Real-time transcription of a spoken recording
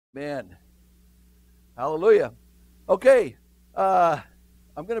Amen. Hallelujah. Okay, I'm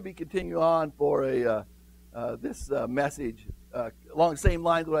going to be continuing on for this message along the same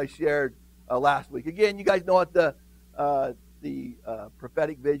lines that I shared last week. Again, you guys know what the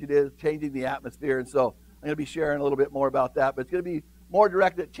prophetic vision is, changing the atmosphere, and so I'm going to be sharing a little bit more about that, but it's going to be more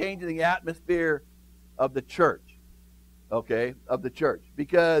directed at changing the atmosphere of the church, okay, of the church,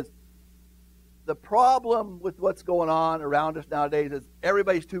 because the problem with what's going on around us nowadays is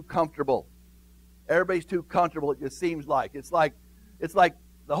everybody's too comfortable. Everybody's too comfortable, it just seems like. It's like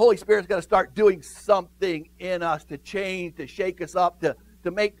the Holy Spirit's got to start doing something in us to change, to shake us up,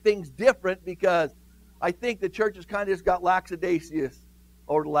 to make things different, because I think the church has kind of just got lackadaisical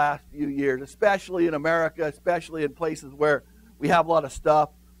over the last few years, especially in America, especially in places where we have a lot of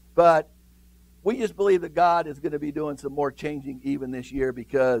stuff. But we just believe that God is going to be doing some more changing even this year,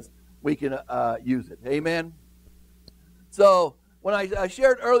 because we can use it. Amen? So when I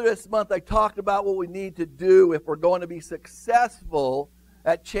shared earlier this month, I talked about what we need to do if we're going to be successful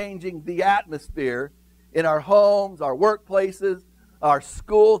at changing the atmosphere in our homes, our workplaces, our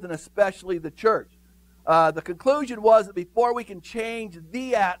schools, and especially the church. The conclusion was that before we can change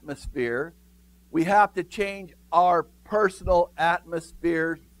the atmosphere, we have to change our personal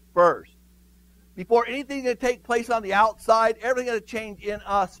atmosphere first. Before anything can take place on the outside, everything has to change in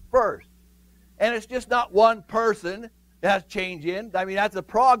us first. And it's just not one person that has to change in. I mean, that's a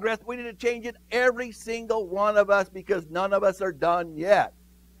progress. We need to change in every single one of us, because none of us are done yet.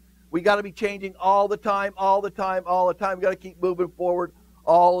 We got to be changing all the time, all the time, all the time. We got to keep moving forward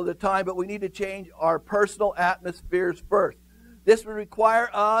all of the time, but we need to change our personal atmospheres first. This would require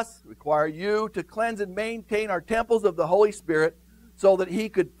you to cleanse and maintain our temples of the Holy Spirit, so that He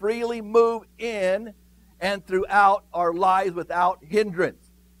could freely move in and throughout our lives without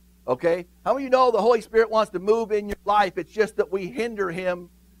hindrance. Okay? How many of you know the Holy Spirit wants to move in your life? It's just that we hinder Him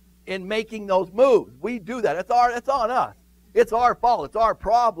in making those moves. We do that. It's on us. It's our fault. It's our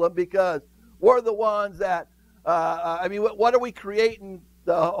problem, because we're the ones that, what are we creating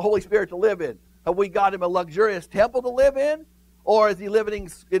the Holy Spirit to live in? Have we got Him a luxurious temple to live in? Or is He living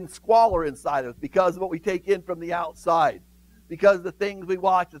in squalor inside of us because of what we take in from the outside? Because of the things we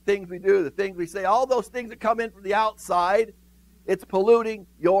watch, the things we do, the things we say, all those things that come in from the outside, it's polluting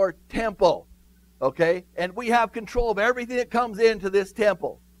your temple, okay? And we have control of everything that comes into this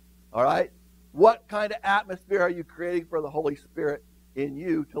temple, all right? What kind of atmosphere are you creating for the Holy Spirit in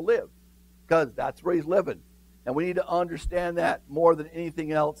you to live? Because that's where He's living. And we need to understand that more than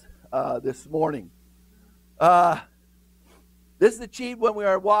anything else this morning. This is achieved when we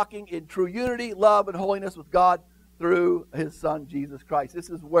are walking in true unity, love, and holiness with God through His Son, Jesus Christ.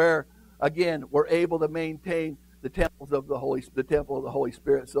 This is where, again, we're able to maintain the temple of the Holy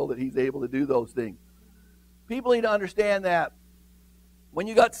Spirit, so that He's able to do those things. People need to understand that when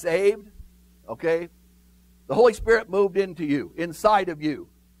you got saved, okay, the Holy Spirit moved into you, inside of you.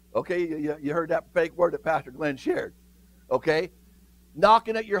 Okay, you heard that prophetic word that Pastor Glenn shared. Okay,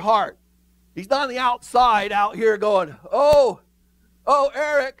 knocking at your heart. He's not on the outside out here going, oh,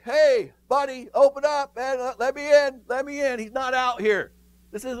 Eric, hey, buddy, open up, man, let me in. He's not out here.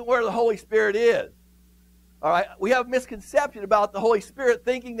 This isn't where the Holy Spirit is. All right, we have a misconception about the Holy Spirit,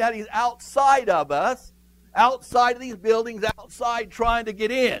 thinking that He's outside of us, outside of these buildings, outside trying to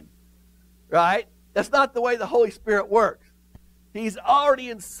get in. Right? That's not the way the Holy Spirit works. He's already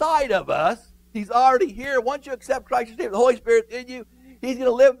inside of us. He's already here. Once you accept Christ as Savior, the Holy Spirit's in you. He's going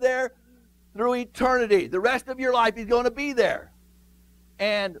to live there through eternity. The rest of your life, He's going to be there.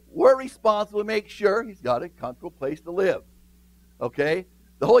 And we're responsible to make sure He's got a comfortable place to live. Okay?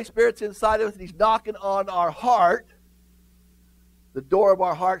 The Holy Spirit's inside of us, and He's knocking on our heart, the door of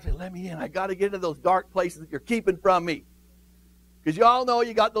our heart, saying, let me in. I got to get into those dark places that you're keeping from me. Because you all know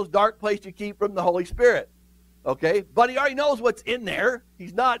you got those dark places you keep from the Holy Spirit. Okay? But He already knows what's in there.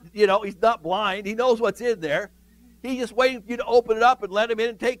 He's not, He's not blind. He knows what's in there. He's just waiting for you to open it up and let Him in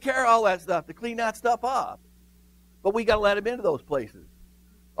and take care of all that stuff, to clean that stuff up. But we got to let Him into those places.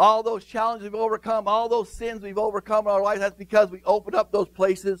 All those challenges we've overcome, all those sins we've overcome in our life, that's because we opened up those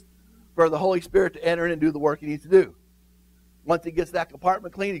places for the Holy Spirit to enter in and do the work He needs to do. Once He gets that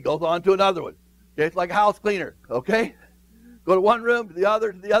compartment clean, He goes on to another one. Okay? It's like a house cleaner. Okay? Go to one room, to the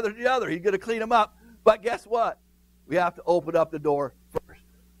other, to the other, to the other. He's going to clean them up. But guess what? We have to open up the door first,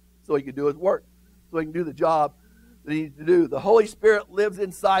 so He can do His work, so He can do the job that He needs to do. The Holy Spirit lives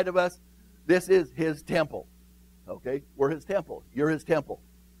inside of us. This is His temple. Okay? We're His temple. You're His temple.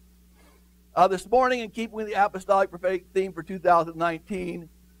 This morning, in keeping with the apostolic prophetic theme for 2019,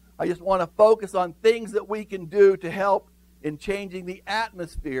 I just want to focus on things that we can do to help in changing the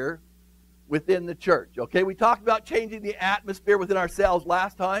atmosphere within the church. Okay, we talked about changing the atmosphere within ourselves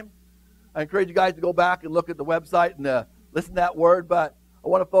last time. I encourage you guys to go back and look at the website and listen to that word, but I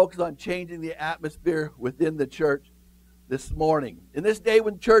want to focus on changing the atmosphere within the church this morning. In this day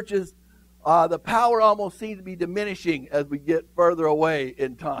when churches, the power almost seems to be diminishing as we get further away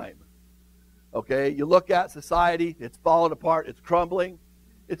in time. Okay, you look at society, it's falling apart, it's crumbling.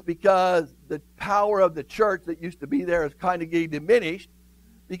 It's because the power of the church that used to be there is kind of getting diminished,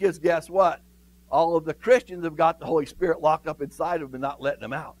 because guess what? All of the Christians have got the Holy Spirit locked up inside of them and not letting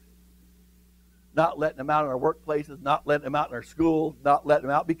them out. Not letting them out in our workplaces, not letting them out in our schools, not letting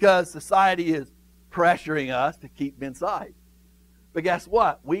them out because society is pressuring us to keep them inside. But guess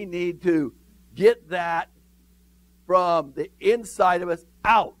what? We need to get that from the inside of us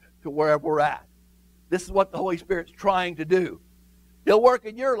out to wherever we're at. This is what the Holy Spirit's trying to do. He'll work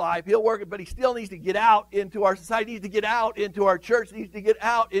in your life, he'll work, but he still needs to get out into our society, needs to get out into our church, needs to get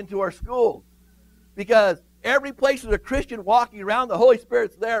out into our schools. Because every place there's a Christian walking around, the Holy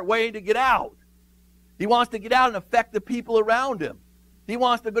Spirit's there waiting to get out. He wants to get out and affect the people around him. He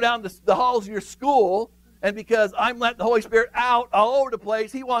wants to go down the halls of your school, and because I'm letting the Holy Spirit out all over the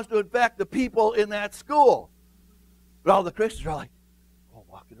place, he wants to infect the people in that school. But all the Christians are like, oh,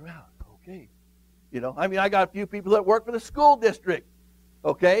 walking around, okay. You know, I mean, I got a few people that work for the school district,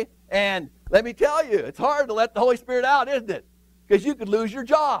 okay? And let me tell you, it's hard to let the Holy Spirit out, isn't it? Because you could lose your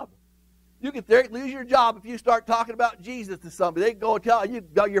job. You could lose your job if you start talking about Jesus to somebody. They go tell you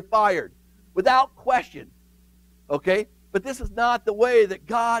you're fired without question, okay? But this is not the way that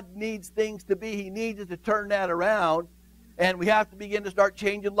God needs things to be. He needs us to turn that around, and we have to begin to start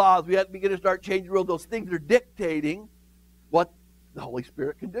changing laws. We have to begin to start changing rules. Those things are dictating what the Holy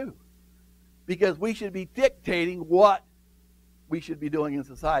Spirit can do. Because we should be dictating what we should be doing in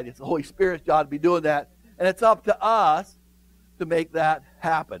society. It's the Holy Spirit's job to be doing that. And it's up to us to make that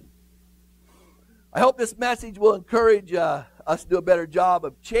happen. I hope this message will encourage us to do a better job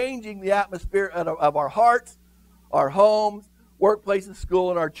of changing the atmosphere of our hearts, our homes, workplaces, school,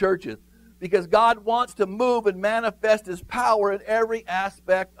 and our churches. Because God wants to move and manifest His power in every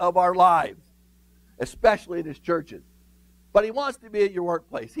aspect of our lives, especially in His churches. But He wants to be in your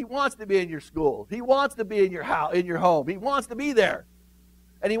workplace. He wants to be in your schools. He wants to be in your house, in your home. He wants to be there.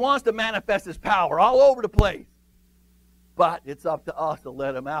 And He wants to manifest His power all over the place. But it's up to us to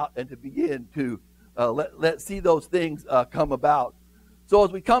let Him out and to begin to let see those things come about. So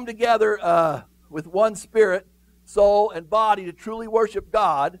as we come together with one spirit, soul, and body to truly worship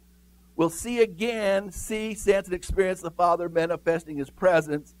God, we'll sense, and experience the Father manifesting His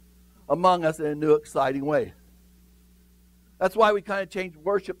presence among us in a new, exciting way. That's why we kind of changed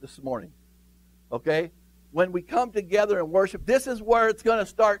worship this morning, okay? When we come together and worship, this is where it's going to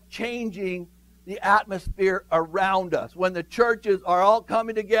start changing the atmosphere around us. When the churches are all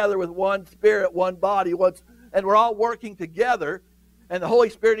coming together with one spirit, one body, and we're all working together, and the Holy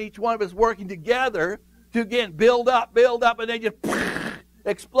Spirit, each one of us working together to, again, build up, and then just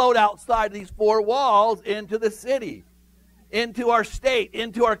explode outside these four walls into the city, into our state,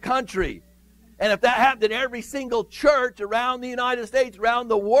 into our country. And if that happened in every single church around the United States, around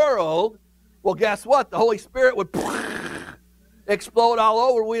the world, well, guess what? The Holy Spirit would explode all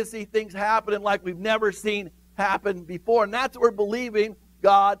over. We'd see things happening like we've never seen happen before. And that's what we're believing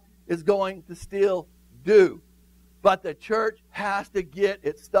God is going to still do. But the church has to get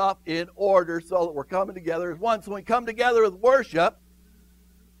its stuff in order so that we're coming together as one. So when we come together with worship,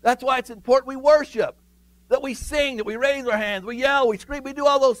 that's why it's important we worship. That we sing, that we raise our hands, we yell, we scream, we do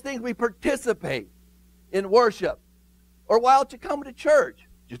all those things. We participate in worship. Or why don't you come to church?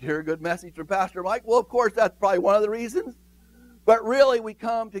 Just hear a good message from Pastor Mike? Well, of course, that's probably one of the reasons. But really, we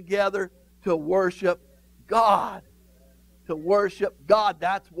come together to worship God. To worship God.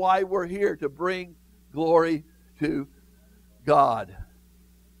 That's why we're here, to bring glory to God.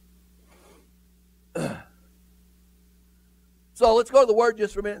 So let's go to the Word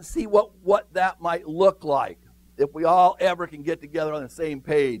just for a minute and see what that might look like if we all ever can get together on the same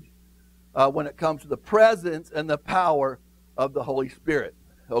page when it comes to the presence and the power of the Holy Spirit.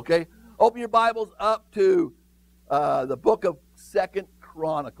 Okay? Open your Bibles up to the book of 2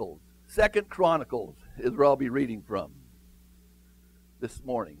 Chronicles. 2 Chronicles is where I'll be reading from this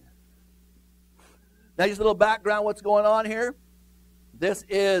morning. Now, just a little background what's going on here. This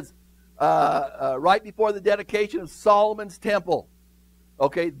is right before the dedication of Solomon's temple.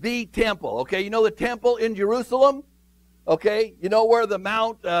 Okay, the temple. Okay, you know the temple in Jerusalem? Okay, you know where the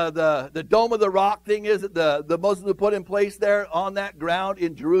mount, the Dome of the Rock thing is that the Muslims have put in place there on that ground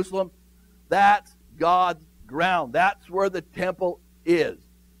in Jerusalem? That's God's ground. That's where the temple is.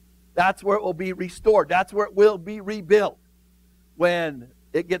 That's where it will be restored. That's where it will be rebuilt when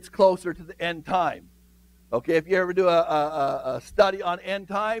it gets closer to the end time. Okay, if you ever do a study on end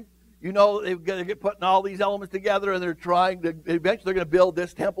time, you know they're going to get putting all these elements together, and they're trying to, eventually they're going to build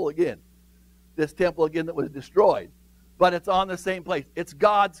this temple again. This temple again that was destroyed. But it's on the same place. It's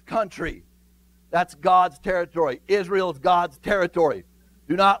God's country. That's God's territory. Israel is God's territory.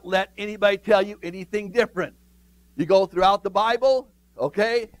 Do not let anybody tell you anything different. You go throughout the Bible,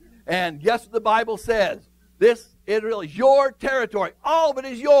 okay, and guess what the Bible says? This Israel is your territory. All of it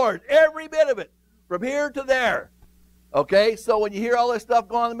is yours. Every bit of it. From here to there. Okay, so when you hear all this stuff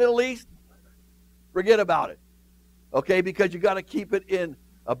going on in the Middle East, forget about it. Okay, because you got to keep it in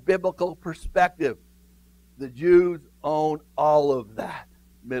a biblical perspective. The Jews own all of that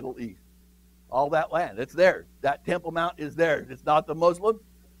Middle East. All that land. It's theirs. That Temple Mount is theirs. It's not the Muslims.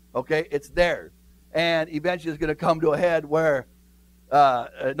 Okay, it's theirs. And eventually it's going to come to a head where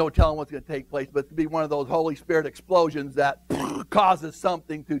no telling what's going to take place, but to be one of those Holy Spirit explosions that causes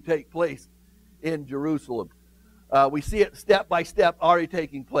something to take place in Jerusalem. We see it step by step already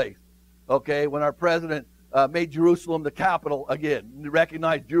taking place. Okay, when our president made Jerusalem the capital again,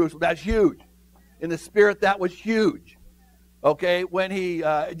 recognized Jerusalem, that's huge. In the spirit, that was huge. Okay, when he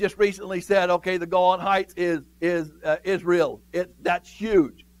just recently said, okay, the Golan Heights is Israel, that's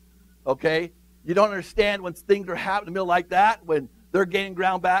huge. Okay, you don't understand when things are happening in the middle like that, when they're gaining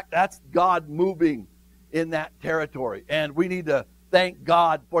ground back, that's God moving in that territory. And we need to thank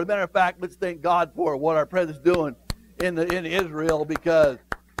God for. As a matter of fact, let's thank God for what our president's doing in Israel, because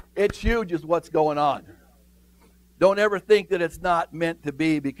it's huge is what's going on. Don't ever think that it's not meant to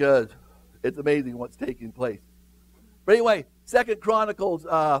be, because it's amazing what's taking place. But anyway, 2 Chronicles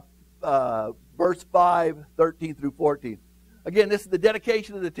verse 5, 13 through 14. Again, this is the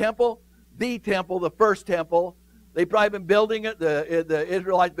dedication of the temple, the first temple. They've probably been building it. The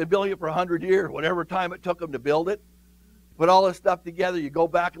Israelites have been building it for 100 years, whatever time it took them to build it. Put all this stuff together. You go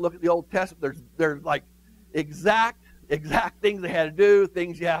back and look at the Old Testament. There's like exact things they had to do,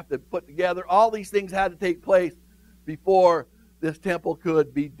 things you have to put together. All these things had to take place before this temple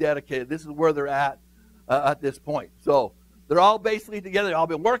could be dedicated. This is where they're at this point. So they're all basically together. They've all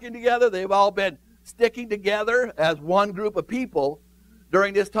been working together. They've all been sticking together as one group of people.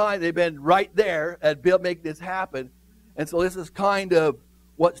 During this time, they've been right there at making this happen. And so this is kind of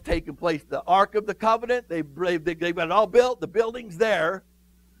what's taken place. The Ark of the Covenant, they've got it all built. The building's there,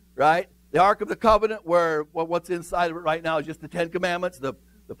 right? The Ark of the Covenant, where what's inside of it right now is just the Ten Commandments. The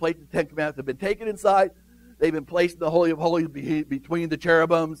plates of the Ten Commandments have been taken inside. They've been placed in the Holy of Holies between the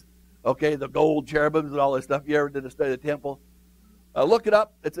cherubims, okay, the gold cherubims and all this stuff. You ever did a study of the temple? Look it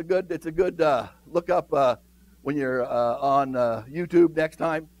up. It's a good look up when you're on YouTube next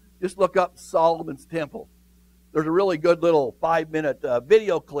time. Just look up Solomon's Temple. There's a really good little 5-minute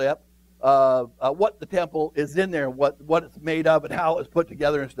video clip of what the temple is in there, what it's made of, and how it's put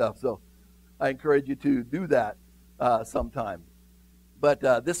together and stuff. So I encourage you to do that sometime.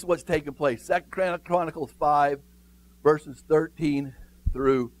 But this is what's taking place. 2 Chronicles 5, verses 13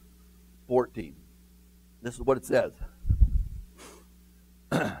 through 14. This is what it says.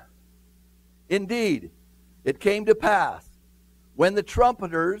 Indeed, it came to pass, when the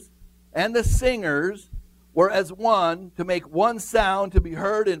trumpeters and the singers were as one, to make one sound to be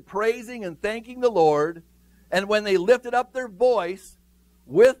heard in praising and thanking the Lord, and when they lifted up their voice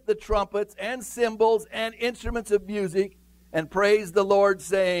with the trumpets and cymbals and instruments of music, and praised the Lord,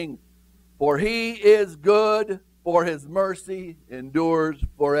 saying, for he is good, for his mercy endures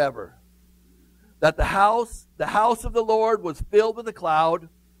forever. That the house of the Lord was filled with a cloud,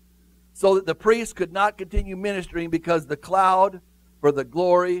 so that the priests could not continue ministering, because the cloud for the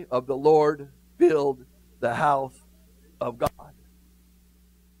glory of the Lord filled the house of God.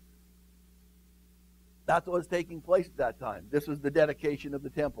 That's what was taking place at that time. This was the dedication of the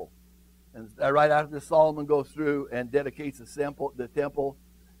temple. And right after this, Solomon goes through and dedicates the temple.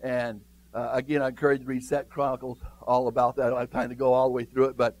 And again, I encourage you to read 2 Chronicles, all about that. I don't have time to go all the way through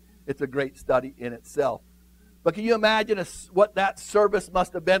it, but it's a great study in itself. But can you imagine what that service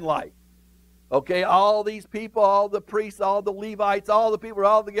must have been like? Okay, all these people, all the priests, all the Levites, all the people are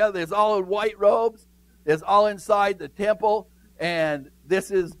all together. It's all in white robes. It's all inside the temple. And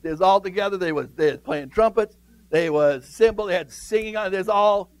this is all together. They was playing trumpets. They was cymbals. They had singing on it. It's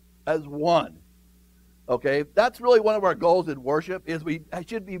all as one. Okay, that's really one of our goals in worship, is it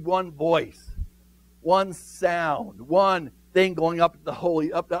should be one voice, one sound, one thing going up to the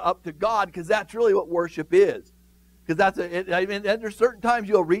holy, up to God, because that's really what worship is. Because there's certain times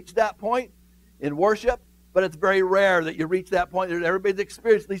you'll reach that point in worship, but it's very rare that you reach that point. Everybody's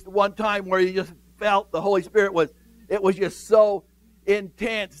experienced at least one time where you just felt the Holy Spirit was just so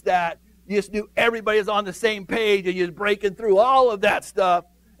intense that You just knew everybody was on the same page, and you're breaking through all of that stuff,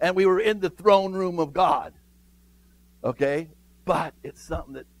 and we were in the throne room of God. Okay? But it's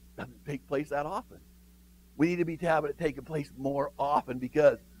something that doesn't take place that often. We need to be having it taking place more often,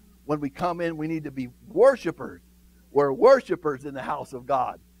 because when we come in, we need to be worshipers. We're worshipers in the house of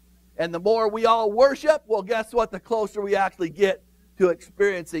God. And the more we all worship, well, guess what? The closer we actually get to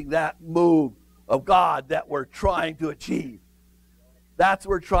experiencing that move of God that we're trying to achieve. That's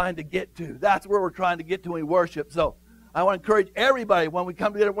where we're trying to get to. That's where we're trying to get to when we worship. So I want to encourage everybody, when we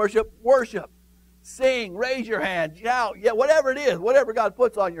come together and worship, worship. Sing, raise your hand, shout, yeah, whatever it is, whatever God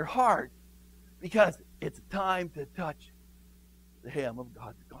puts on your heart. Because it's time to touch the hem of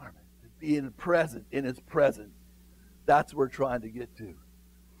God's garment. To be in His presence. That's where we're trying to get to.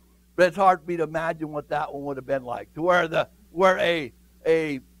 But it's hard for me to imagine what that one would have been like. To where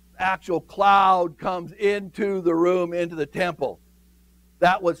a actual cloud comes into the room, into the temple.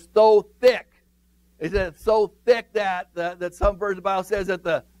 That was so thick. It said it's so thick that some version of the Bible says that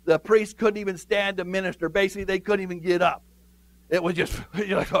the priest couldn't even stand to minister. Basically, they couldn't even get up. It was just,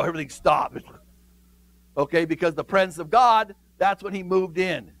 everything stopped. Okay, because the presence of God, that's when He moved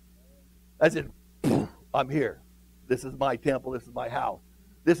in. As in, I'm here. This is my temple. This is my house.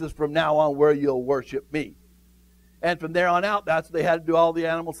 This is from now on where you'll worship me. And from there on out, that's they had to do all the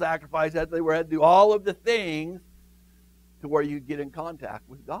animal sacrifice. They had to do all of the things to where you get in contact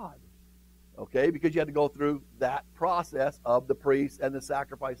with God. Okay? Because you had to go through that process of the priests and the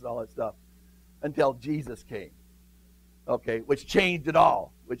sacrifice and all that stuff until Jesus came. Okay? Which changed it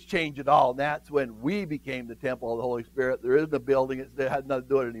all. And that's when we became the temple of the Holy Spirit. There isn't a building. It had nothing to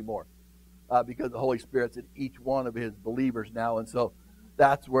do with it anymore. Because the Holy Spirit's in each one of His believers now. And so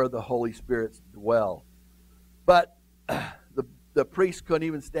that's where the Holy Spirits dwell. But the priests couldn't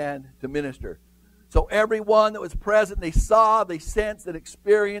even stand to minister. So everyone that was present, they saw, they sensed, and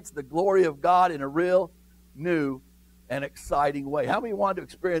experienced the glory of God in a real, new, and exciting way. How many wanted to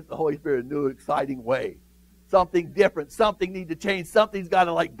experience the Holy Spirit in a new, exciting way? Something different. Something needs to change. Something's got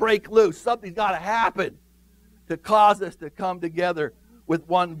to break loose. Something's got to happen to cause us to come together with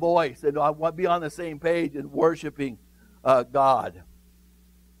one voice. And I want to be on the same page in worshiping God.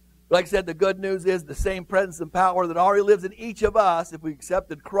 Like I said, the good news is the same presence and power that already lives in each of us, if we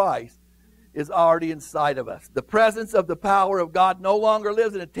accepted Christ, is already inside of us. The presence of the power of God no longer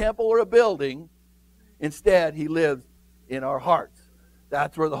lives in a temple or a building. Instead, He lives in our hearts.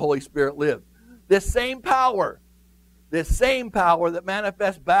 That's where the Holy Spirit lives. This same power that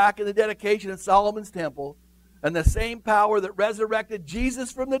manifests back in the dedication of Solomon's temple, and the same power that resurrected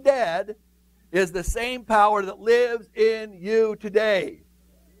Jesus from the dead, is the same power that lives in you today.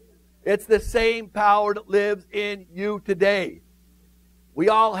 It's the same power that lives in you today. We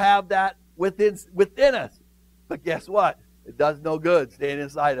all have that within us. But guess what? It does no good staying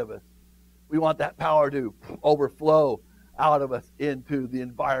inside of us. We want that power to overflow out of us into the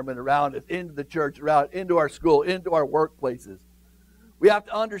environment around us, into the church around, into our school, into our workplaces. We have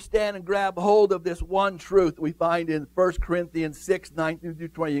to understand and grab hold of this one truth we find in 1 Corinthians 6, 19 through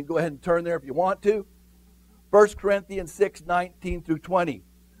 20. You can go ahead and turn there if you want to. 1 Corinthians 6, 19 through 20.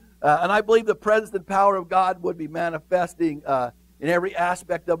 And I believe the presence and power of God would be manifesting in every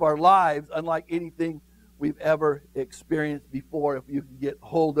aspect of our lives, unlike anything we've ever experienced before, if you can get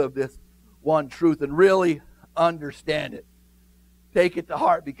hold of this one truth and really understand it. Take it to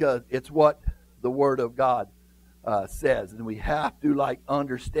heart, because it's what the Word of God says. And we have to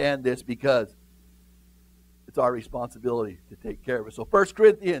understand this, because it's our responsibility to take care of it. So 1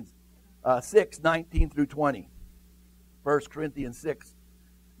 Corinthians 6, 19 through 20. 1 Corinthians 6,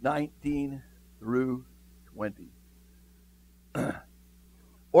 19 through 20.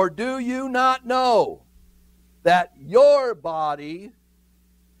 Or do you not know that your body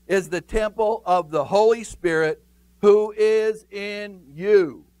is the temple of the Holy Spirit who is in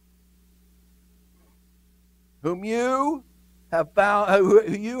you, whom you have found,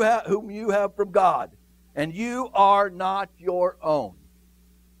 whom you have from God, and you are not your own?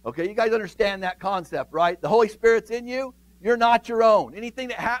 Okay, you guys understand that concept, right? The Holy Spirit's in you. You're not your own. Anything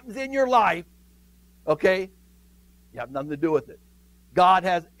that happens in your life, okay, you have nothing to do with it. God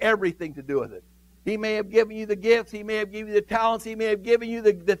has everything to do with it. He may have given you the gifts. He may have given you the talents. He may have given you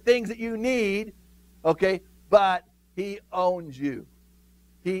the things that you need, okay, but He owns you.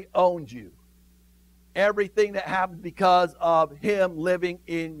 He owns you. Everything that happens because of Him living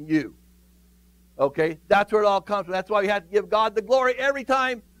in you. Okay, that's where it all comes from. That's why we have to give God the glory every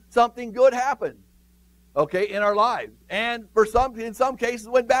time something good happens. Okay, in our lives. And in some cases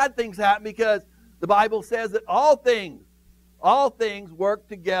when bad things happen, because the Bible says that all things work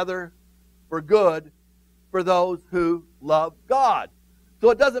together for good for those who love God. So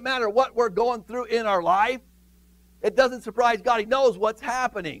it doesn't matter what we're going through in our life. It doesn't surprise God. He knows what's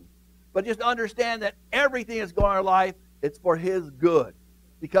happening. But just understand that everything that's going on in our life, it's for His good.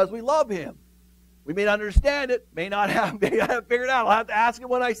 Because we love Him. We may not understand it, may not have figured it out. I'll have to ask Him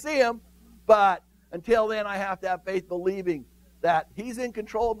when I see Him. But until then, I have to have faith believing that He's in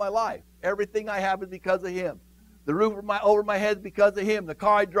control of my life. Everything I have is because of Him. The roof over my head is because of Him. The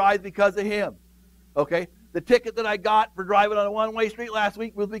car I drive is because of Him. Okay? The ticket that I got for driving on a one-way street last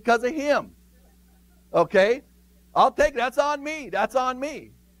week was because of Him. Okay? I'll take it. That's on me. That's on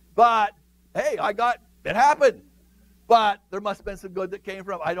me. But, hey, it happened. But there must have been some good that came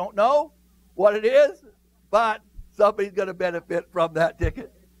from it. I don't know what it is, but somebody's going to benefit from that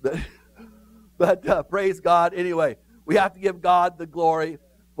ticket. But praise God. Anyway, we have to give God the glory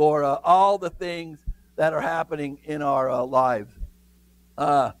for all the things that are happening in our lives.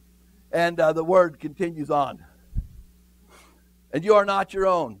 And the word continues on. And you are not your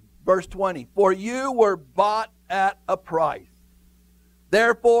own. Verse 20. For you were bought at a price.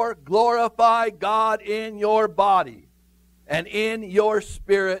 Therefore glorify God in your body and in your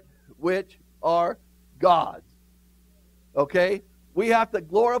spirit, which are God's. Okay? We have to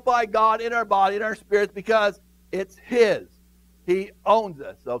glorify God in our body, in our spirits, because it's His. He owns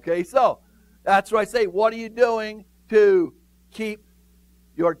us. Okay? So, that's what I say. What are you doing to keep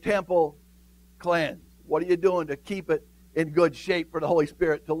your temple cleansed? What are you doing to keep it in good shape for the Holy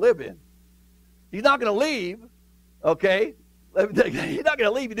Spirit to live in? He's not going to leave. Okay? He's not going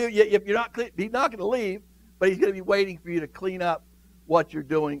to leave you. If you're not, He's not going to leave, but He's going to be waiting for you to clean up what you're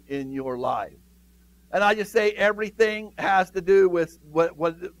doing in your life. And I just say everything has to do with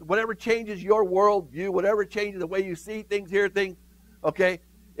whatever changes your worldview, whatever changes the way you see things, hear things, okay,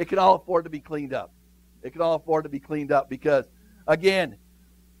 it can all afford to be cleaned up. It can all afford to be cleaned up because, again,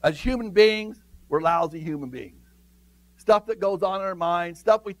 as human beings, we're lousy human beings. Stuff that goes on in our minds,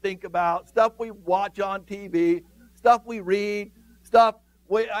 stuff we think about, stuff we watch on TV, stuff we read,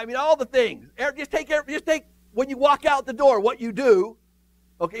 all the things. Just take when you walk out the door, what you do,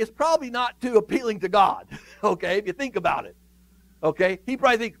 okay, it's probably not too appealing to God, okay, if you think about it, okay. He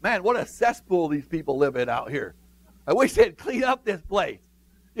probably thinks, man, what a cesspool these people live in out here. I wish they'd clean up this place.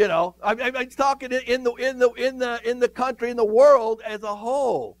 You know, I'm talking in the country, in the world as a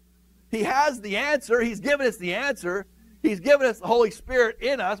whole. He has the answer. He's given us the answer. He's given us the Holy Spirit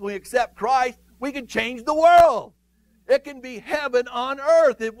in us. When we accept Christ, we can change the world. It can be heaven on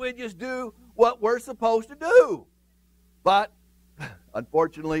earth if we just do what we're supposed to do. But,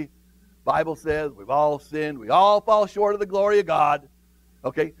 unfortunately, the Bible says we've all sinned. We all fall short of the glory of God.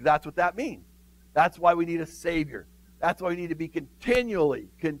 Okay, that's what that means. That's why we need a Savior. That's why we need to be continually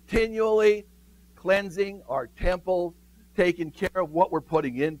cleansing our temples, taking care of what we're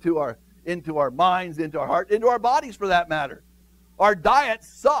putting into our minds, into our heart, into our bodies for that matter. Our diets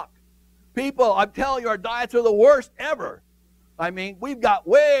suck. People, I'm telling you, our diets are the worst ever. I mean, we've got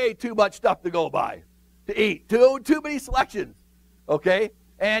way too much stuff to go by, to eat. Too many selections. Okay?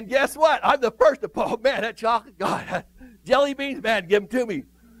 And guess what? I'm the first to oh man, that chocolate, God, jelly beans, man, give them to me.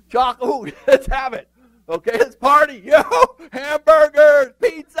 Chocolate, ooh, let's have it. Okay, let's party. Yo, hamburgers,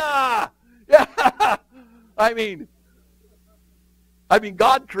 pizza. Yeah. I mean,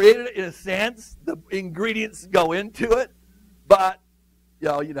 God created it in a sense. The ingredients go into it. But,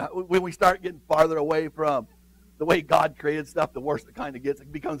 you know, when we start getting farther away from the way God created stuff, the worse it kind of gets.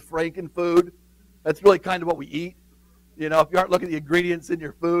 It becomes frankenfood. That's really kind of what we eat. You know, if you aren't looking at the ingredients in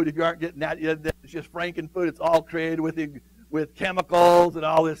your food, if you aren't getting that, it's just frankenfood. It's all created with chemicals and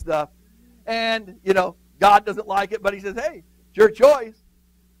all this stuff. And, you know, God doesn't like it, but He says, hey, it's your choice.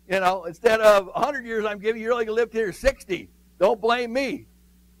 You know, instead of 100 years I'm giving you, you're only going to live to your 60. Don't blame me.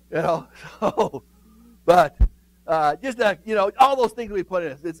 You know, so, but you know, all those things we put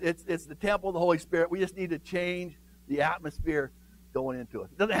in us. It's the temple of the Holy Spirit. We just need to change the atmosphere going into it.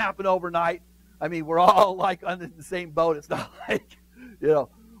 It doesn't happen overnight. I mean, we're all like under the same boat. It's not like, you know,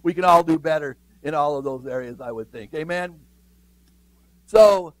 we can all do better in all of those areas, I would think. Amen?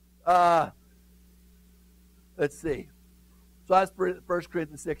 So, let's see. So that's 1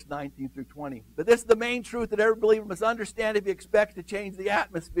 Corinthians 6, 19 through 20. But this is the main truth that every believer must understand if he expects to change the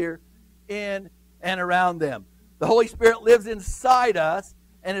atmosphere in and around them. The Holy Spirit lives inside us,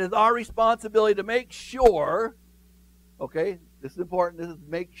 and it is our responsibility to make sure, okay, this is important, this is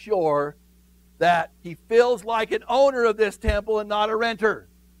make sure that he feels like an owner of this temple and not a renter.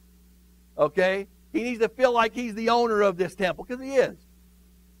 Okay? He needs to feel like he's the owner of this temple, because he is.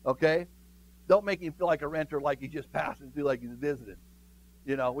 Okay? Don't make him feel like a renter, like he's just passing through, like he's visiting.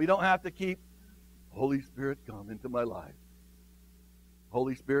 You know, we don't have to keep, Holy Spirit, come into my life.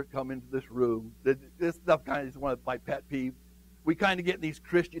 Holy Spirit, come into this room. This stuff kind of is one of my pet peeves. we kind of get in these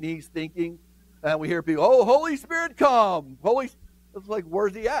Christianese thinking, and we hear people, oh, Holy Spirit, come. It's like,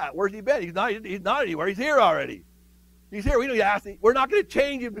 where's he at? Where's he been? He's not anywhere. He's here already. He's here. We don't ask him. We're not going to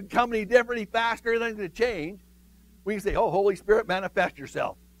change him to become any different, any faster. Anything's going to change. We can say, oh, Holy Spirit, manifest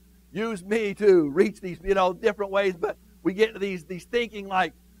yourself. Use me to reach these, different ways. But we get into these thinking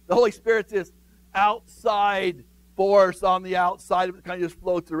like the Holy Spirit's this outside force on the outside of it, kind of just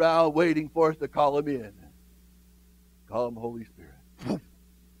floats around waiting for us to call him in. Come, Holy Spirit.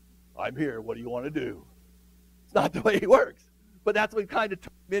 I'm here. What do you want to do? It's not the way he works. But that's what we kind of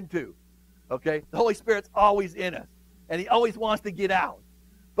turned him into. Okay? The Holy Spirit's always in us. And he always wants to get out.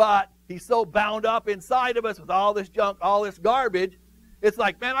 But he's so bound up inside of us with all this junk, all this garbage. It's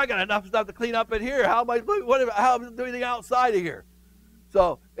like, man, I got enough stuff to clean up in here. How am I doing anything outside of here?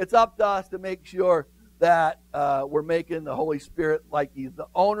 So it's up to us to make sure that we're making the Holy Spirit like he's the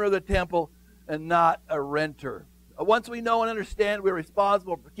owner of the temple and not a renter. Once we know and understand we're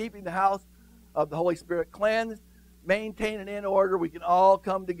responsible for keeping the house of the Holy Spirit cleansed, maintained, and in order, we can all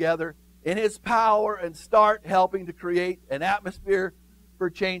come together in his power and start helping to create an atmosphere for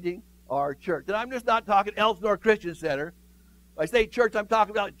changing our church. And I'm just not talking Elsinore Christian Center. When I say church, I'm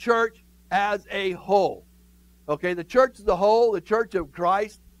talking about church as a whole. Okay, the church as a whole, the church of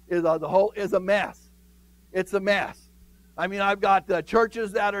Christ is a mess. It's a mess. I mean, I've got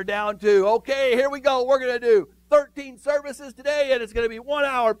churches that are down to, okay, here we go. We're going to do 13 services today, and it's going to be 1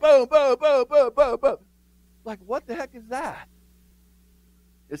 hour. Boom, boom, boom, boom, boom, boom. Like, what the heck is that?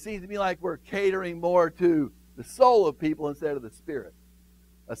 It seems to me like we're catering more to the soul of people instead of the spirit.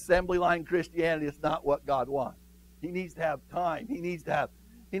 Assembly line Christianity is not what God wants. He needs to have time. He needs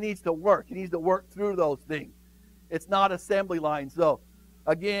to work. He needs to work through those things. It's not assembly line. So,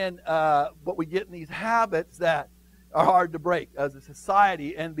 again, what we get in these habits that are hard to break as a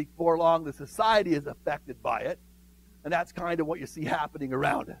society, and before long the society is affected by it. And that's kind of what you see happening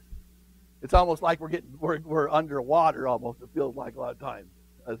around us. It's almost like we're underwater almost, it feels like a lot of times,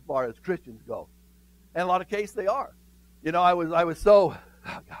 as far as Christians go. And a lot of cases they are. I got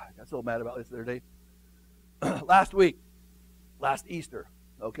so mad about this the other day. Last Easter,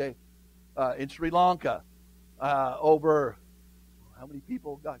 okay, in Sri Lanka, over, how many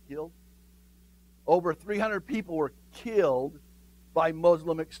people got killed? Over 300 people were killed by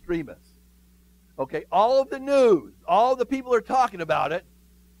Muslim extremists. Okay, all of the news, all the people are talking about it,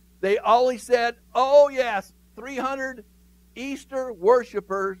 they only said, oh yes, 300 Easter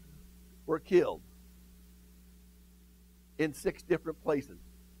worshipers were killed in 6 different places.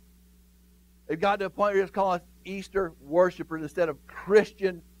 They've got to a point where they're just calling us Easter worshipers instead of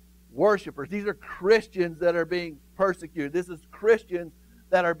Christian worshipers. These are Christians that are being persecuted. This is Christians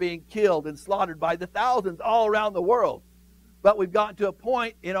that are being killed and slaughtered by the thousands all around the world. But we've gotten to a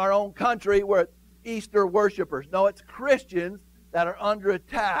point in our own country where it's Easter worshipers. No, it's Christians that are under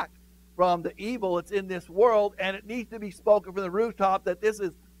attack from the evil that's in this world, and it needs to be spoken from the rooftop that this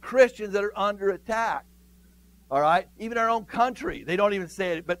is Christians that are under attack. All right? Even our own country, they don't even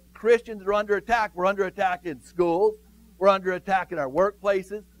say it, but Christians are under attack. We're under attack in schools. We're under attack in our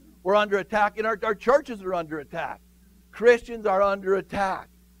workplaces. We're under attack in our churches are under attack. Christians are under attack.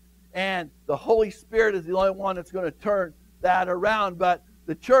 And the Holy Spirit is the only one that's going to turn that around. But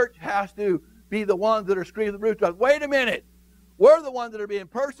the church has to be the ones that are screaming the rooftop. Wait a minute. We're the ones that are being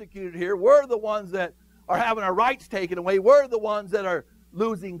persecuted here. We're the ones that are having our rights taken away. We're the ones that are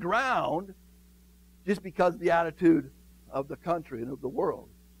losing ground just because of the attitude of the country and of the world.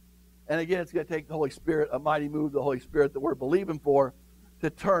 And again, it's going to take the Holy Spirit, a mighty move of the Holy Spirit that we're believing for, to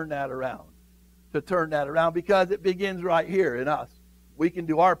turn that around. To turn that around, because it begins right here in us. We can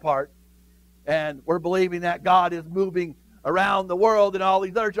do our part, and we're believing that God is moving around the world and all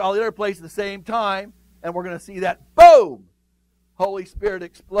the other places at the same time, and we're going to see that, boom, Holy Spirit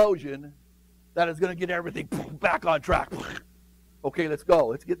explosion that is going to get everything back on track. Okay, let's go.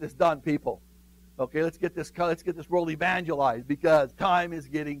 Let's get this done, people. Okay, let's get this world evangelized, because time is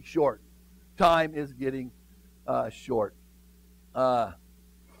getting short. Time is getting short.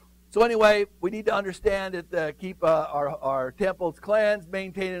 So anyway, we need to understand that keep our temples cleansed,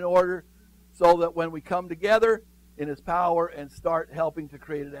 maintained in order, so that when we come together in His power and start helping to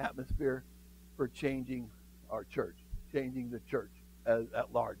create an atmosphere for changing our church, changing the church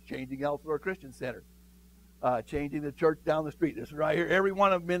at large, changing Elsinore Christian Center, changing the church down the street. This is right here. Every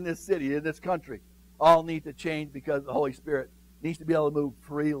one of them in this city, in this country, all need to change, because the Holy Spirit needs to be able to move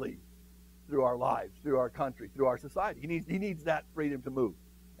freely through our lives, through our country, through our society. He needs that freedom to move.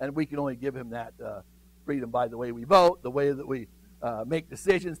 And we can only give Him that freedom by the way we vote, the way that we make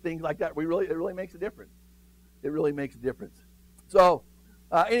decisions, things like that. It really makes a difference. It really makes a difference. So,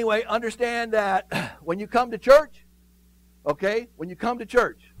 anyway, understand that when you come to church, Okay? When you come to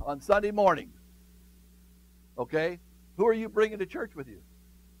church on Sunday morning, okay, who are you bringing to church with you?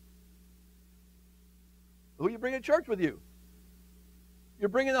 Who are you bringing to church with you? You're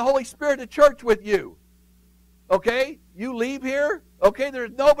bringing the Holy Spirit to church with you. Okay? You leave here. Okay,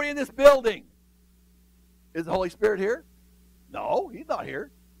 there's nobody in this building. Is the Holy Spirit here? No, He's not here.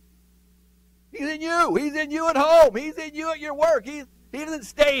 He's in you. He's in you at home. He's in you at your work. He doesn't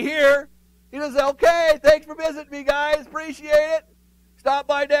stay here. He doesn't say, okay, thanks for visiting me, guys. Appreciate it. Stop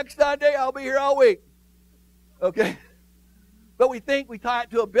by next Sunday. I'll be here all week. Okay? But we think we tie it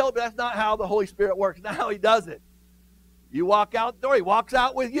to a building, but that's not how the Holy Spirit works. Not how He does it. You walk out the door. He walks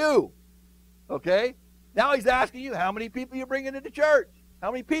out with you. Okay? Now He's asking you, how many people you bringing into church?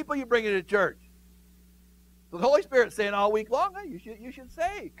 How many people you bringing into church? So the Holy Spirit's saying all week long, hey, you should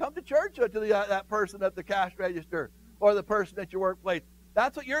say, come to church to that person at the cash register or the person at your workplace.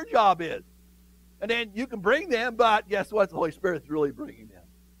 That's what your job is. And then you can bring them, but guess what? The Holy Spirit's really bringing them.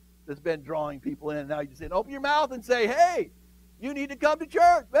 That's been drawing people in. And now you just say, open your mouth and say, hey, you need to come to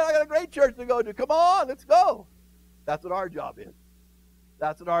church. Man, I got a great church to go to. Come on, let's go. That's what our job is.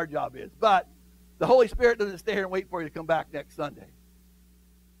 That's what our job is. But the Holy Spirit doesn't stay here and wait for you to come back next Sunday.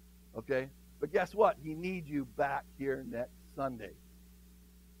 Okay? But guess what? He needs you back here next Sunday.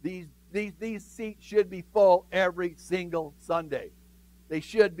 These seats should be full every single Sunday. They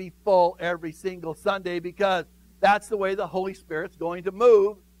should be full every single Sunday because that's the way the Holy Spirit's going to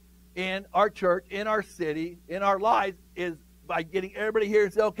move in our church, in our city, in our lives, is by getting everybody here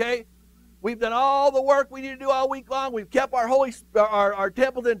and say, okay, we've done all the work we need to do all week long. We've kept our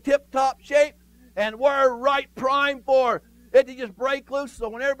temples in tip-top shape, and we're right primed for it to just break loose. So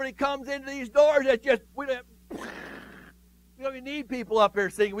when everybody comes into these doors, we don't even need people up here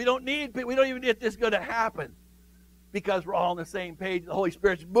singing. We don't need people. We don't even need this going to happen because we're all on the same page. The Holy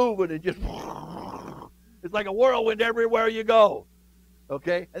Spirit's moving and just it's like a whirlwind everywhere you go.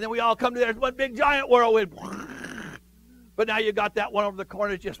 Okay, and then we all come together. There's one big giant whirlwind. But now you got that one over the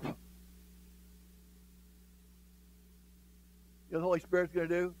corner. It's just, you know what the Holy Spirit's going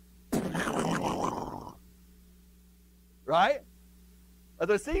to do? Right? That's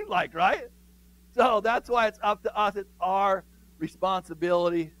what it seems like, right? So that's why it's up to us. It's our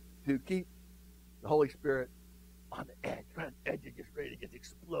responsibility to keep the Holy Spirit on the edge. Right on the edge and just ready to just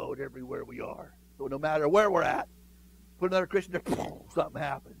explode everywhere we are. So no matter where we're at, put another Christian there, something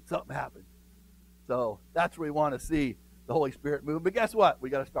happens. Something happens. So that's where we want to see the Holy Spirit move. But guess what? We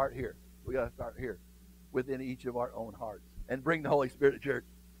got to start here. We got to start here within each of our own hearts and bring the Holy Spirit to church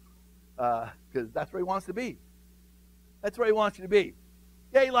because that's where He wants to be. That's where He wants you to be.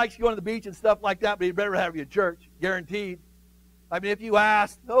 Yeah, He likes you going to the beach and stuff like that, but He better have you in church, guaranteed. I mean, if you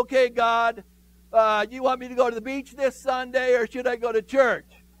ask, okay, God, you want me to go to the beach this Sunday or should I go to church?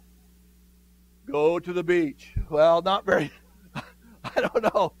 Go to the beach. Well, not very, I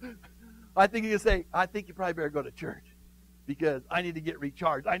don't know. I think you can say, I think you probably better go to church because I need to get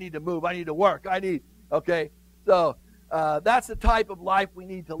recharged. I need to move. I need to work. Okay? So that's the type of life we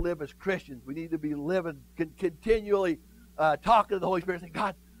need to live as Christians. We need to be living, continually talking to the Holy Spirit, saying,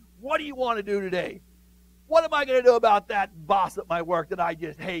 God, what do you want to do today? What am I going to do about that boss at my work that I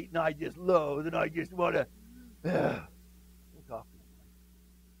just hate and I just loathe and I just want to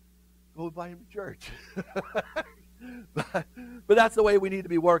go invite him to church. but that's the way we need to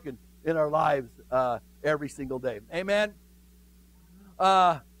be working in our lives every single day. Amen?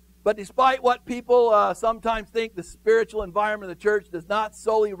 But despite what people sometimes think, the spiritual environment of the church does not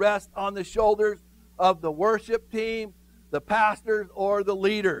solely rest on the shoulders of the worship team, the pastors, or the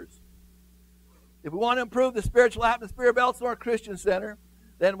leaders. If we want to improve the spiritual atmosphere of Elsinore Christian Center,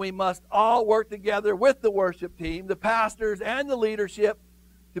 then we must all work together with the worship team, the pastors, and the leadership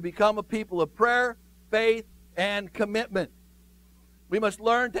to become a people of prayer, faith, and commitment. We must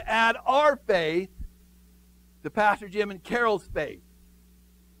learn to add our faith to Pastor Jim and Carol's faith,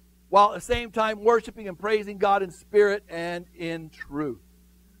 while at the same time worshiping and praising God in spirit and in truth.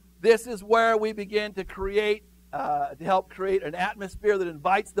 This is where we begin to help create an atmosphere that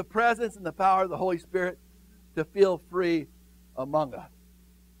invites the presence and the power of the Holy Spirit to feel free among us.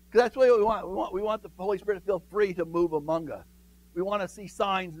 Because that's what we want. We want the Holy Spirit to feel free to move among us. We want to see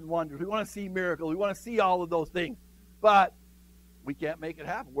signs and wonders. We want to see miracles. We want to see all of those things. But we can't make it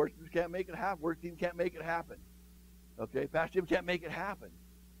happen. Worshipers can't make it happen. Worship team can't make it happen. Okay? Pastor Jim can't make it happen.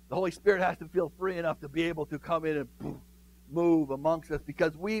 The Holy Spirit has to feel free enough to be able to come in and move amongst us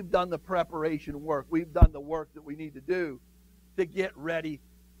because we've done the preparation work. We've done the work that we need to do to get ready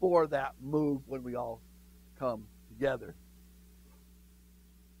for that move when we all come together.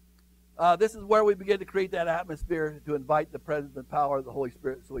 This is where we begin to create that atmosphere to invite the presence and power of the Holy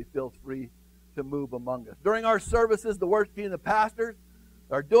Spirit so He feels free to move among us. During our services, the worship team and the pastors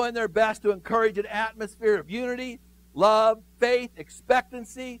are doing their best to encourage an atmosphere of unity, love, faith,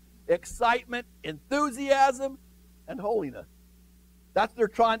 expectancy, excitement, enthusiasm, and holiness. That's what they're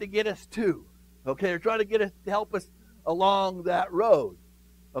trying to get us to. Okay, they're trying to get us to help us along that road.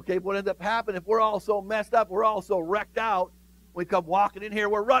 Okay, what ends up happening if we're all so messed up, we're all so wrecked out, we come walking in here,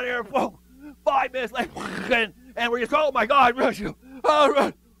 we're running here, whoa, 5 minutes late, and we're just, oh my God,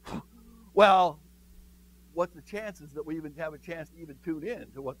 well, what's the chances that we even have a chance to even tune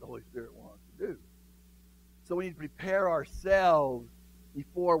in to what the Holy Spirit wants to do? So we need to prepare ourselves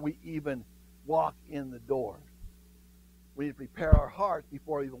before we even walk in the doors. We need to prepare our hearts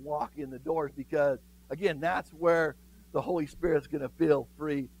before we even walk in the doors, because, again, that's where the Holy Spirit's going to feel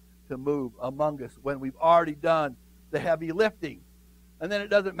free to move among us when we've already done the heavy lifting. And then it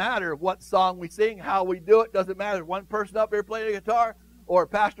doesn't matter what song we sing, how we do it. Doesn't matter if one person up here playing a guitar or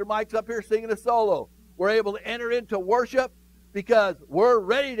Pastor Mike's up here singing a solo. We're able to enter into worship because we're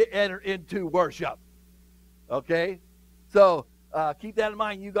ready to enter into worship. Okay? So keep that in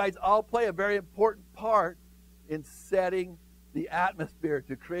mind. You guys all play a very important part in setting the atmosphere,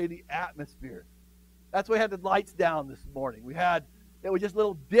 to create the atmosphere. That's why we had the lights down this morning. It was just a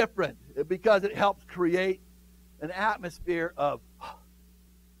little different because it helps create an atmosphere of, oh,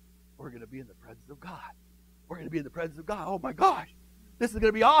 we're going to be in the presence of God. We're going to be in the presence of God. Oh my gosh, this is going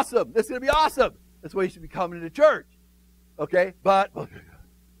to be awesome. This is going to be awesome. That's why you should be coming to church. Okay? But,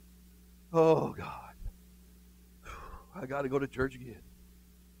 oh God, I got to go to church again.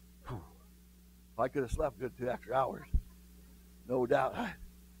 I could have slept good 2 extra hours. No doubt.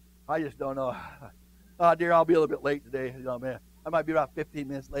 I just don't know. Oh, dear, I'll be a little bit late today. You know, man, I might be about 15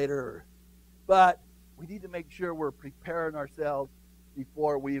 minutes later. But we need to make sure we're preparing ourselves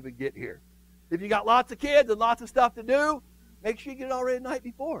before we even get here. If you got lots of kids and lots of stuff to do, make sure you get it all ready the night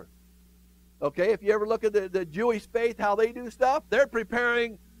before. Okay, if you ever look at the Jewish faith, how they do stuff, they're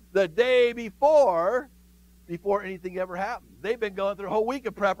preparing the day before anything ever happens. They've been going through a whole week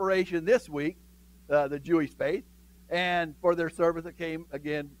of preparation this week, the Jewish faith, and for their service that came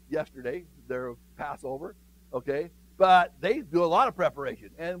again yesterday, their Passover, okay? But they do a lot of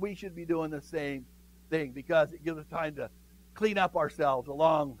preparation, and we should be doing the same thing because it gives us time to clean up ourselves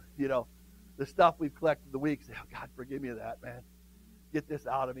along, the stuff we've collected the week. Say, oh, God, forgive me of that, man. Get this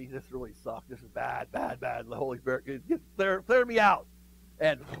out of me. This really sucks. This is bad. The Holy Spirit, clear me out.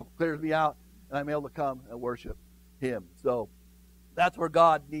 And clears me out, and I'm able to come and worship Him. So that's where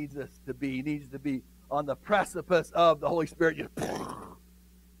God needs us to be. He needs to be on the precipice of the Holy Spirit just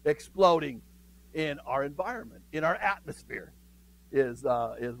exploding in our environment, in our atmosphere, is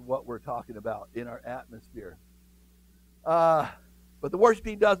what we're talking about, in our atmosphere. But the worship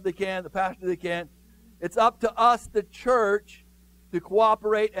team does what they can, the pastor they can. It's up to us, the church, to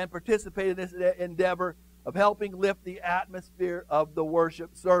cooperate and participate in this endeavor of helping lift the atmosphere of the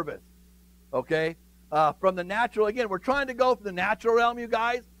worship service. Okay? From the natural, again, we're trying to go from the natural realm, you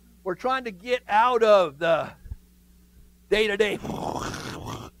guys. We're trying to get out of the day-to-day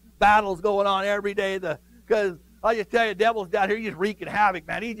battles going on every day. Because I'll just tell you, the devil's down here, he's just wreaking havoc,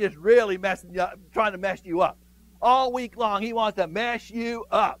 man. He's just really messing you up, trying to mess you up. All week long, he wants to mess you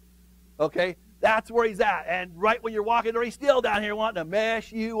up. Okay? That's where he's at. And right when you're walking there, he's still down here wanting to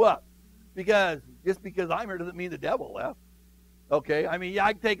mess you up. Just because I'm here doesn't mean the devil left. Okay? I mean,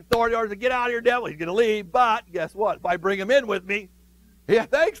 I can take authority orders to get out of here, devil. He's going to leave. But guess what? If I bring him in with me, yeah,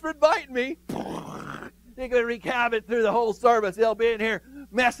 thanks for inviting me. He's going to wreak havoc through the whole service. He'll be in here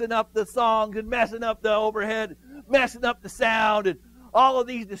messing up the songs and messing up the overhead, messing up the sound, and all of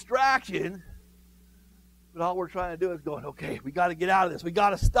these distractions. But all we're trying to do is going, okay, we got to get out of this. We got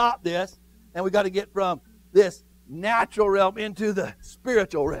to stop this, and we got to get from this natural realm into the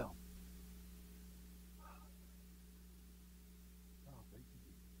spiritual realm.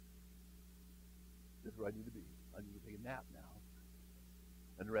 This is where I need to be. I need to take a nap now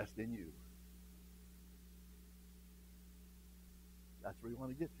and rest in you. That's where we want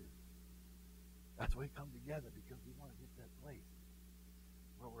to get to. That's why we come together, because we want to get to that place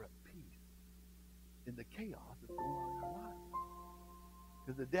where we're at peace in the chaos that's going on in our lives.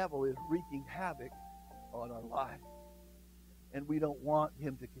 Because the devil is wreaking havoc on our lives. And we don't want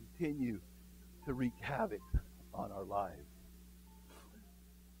him to continue to wreak havoc on our lives.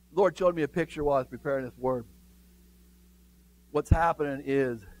 The Lord showed me a picture while I was preparing this word. What's happening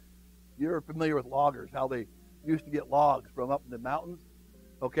is, you're familiar with loggers, how they used to get logs from up in the mountains.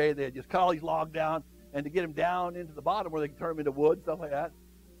 Okay, they just cut all these logs down, and to get them down into the bottom where they can turn them into wood, stuff like that,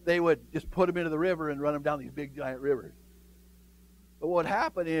 they would just put them into the river and run them down these big giant rivers. But what would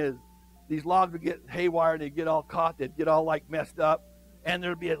happen is these logs would get haywire, and they'd get all caught, they'd get all like messed up, and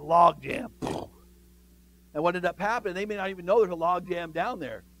there'd be a log jam. And what ended up happening, they may not even know there's a log jam down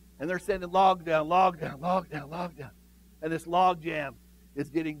there. And they're sending log down, log down, log down, log down. And this log jam is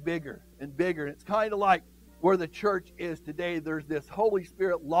getting bigger and bigger. And it's kind of like where the church is today. There's this Holy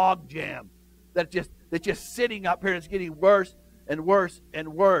Spirit log jam that's just sitting up here. And it's getting worse and worse and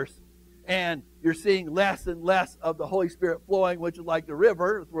worse. And you're seeing less and less of the Holy Spirit flowing, which is like the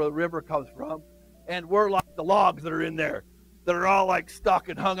river. That's where the river comes from. And we're like the logs that are in there, that are all like stuck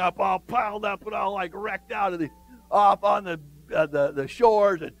and hung up, all piled up and all like wrecked out of off on the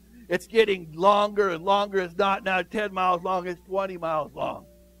shores. And it's getting longer and longer. It's not now 10 miles long. It's 20 miles long.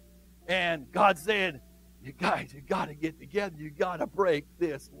 And God's saying, you guys, you got to get together. You got to break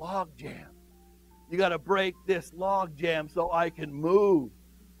this log jam. You got to break this log jam so I can move.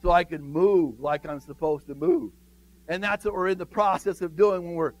 So I can move like I'm supposed to move. And that's what we're in the process of doing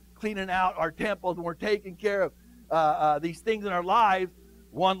when we're cleaning out our temples and we're taking care of these things in our lives.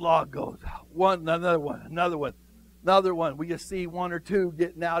 One log goes out, another one. We just see one or two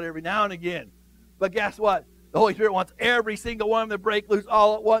getting out every now and again. But guess what? The Holy Spirit wants every single one of them to break loose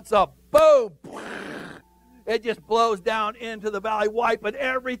all at once. So boom! It just blows down into the valley, wiping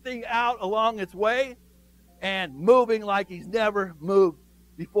everything out along its way and moving like He's never moved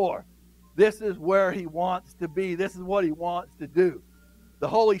before. This is where He wants to be. This is what He wants to do. The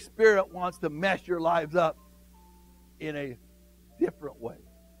Holy Spirit wants to mess your lives up in a different way.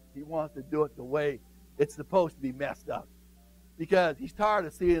 He wants to do it the way it's supposed to be messed up. Because He's tired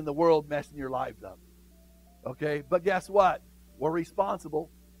of seeing the world messing your lives up. Okay? But guess what? We're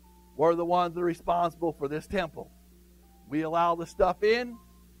responsible. We're the ones that are responsible for this temple. We allow the stuff in,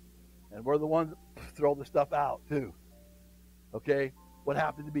 and we're the ones that throw the stuff out too. Okay? What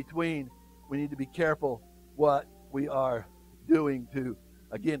happens in between, we need to be careful what we are doing to,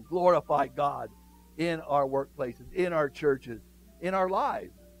 again, glorify God in our workplaces, in our churches, in our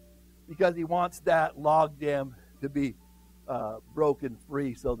lives. Because He wants that log jam to be broken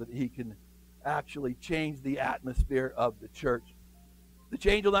free so that He can actually change the atmosphere of the church. The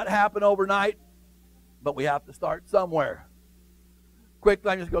change will not happen overnight, but we have to start somewhere.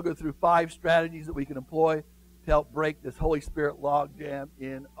 Quickly, I'm just going to go through 5 strategies that we can employ to help break this Holy Spirit log jam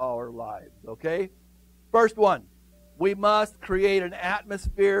in our lives, okay? First one, we must create an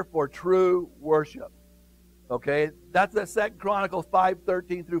atmosphere for true worship, okay? That's the 2 Chronicles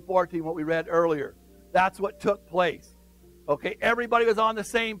 5:13 through 14, what we read earlier. That's what took place, okay? Everybody was on the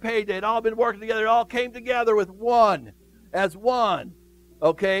same page. They had all been working together. It all came together with one, as one,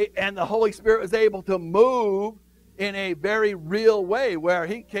 okay? And the Holy Spirit was able to move in a very real way where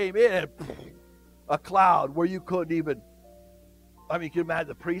He came in and a cloud where you couldn't even, I mean, can you imagine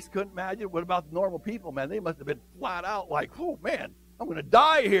the priests couldn't imagine? What about the normal people, man? They must have been flat out like, oh, man, I'm going to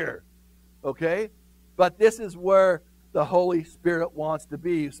die here. Okay? But this is where the Holy Spirit wants to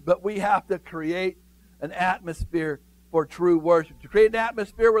be. But we have to create an atmosphere for true worship. To create an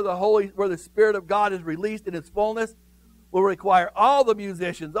atmosphere where the Spirit of God is released in its fullness will require all the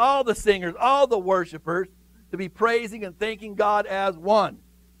musicians, all the singers, all the worshipers to be praising and thanking God as one.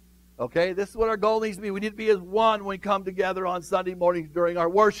 Okay, this is what our goal needs to be. We need to be as one when we come together on Sunday mornings during our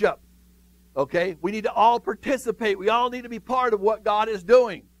worship. Okay, we need to all participate. We all need to be part of what God is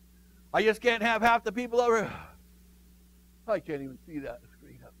doing. I just can't have half the people over. I can't even see that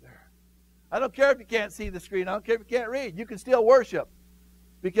screen up there. I don't care if you can't see the screen. I don't care if you can't read. You can still worship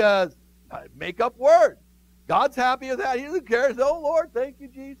because I make up words. God's happy with that. He doesn't care. Oh, Lord, thank you,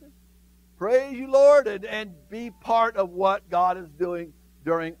 Jesus. Praise you, Lord, and be part of what God is doing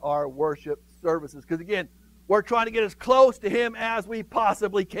during our worship services. Because again, we're trying to get as close to Him as we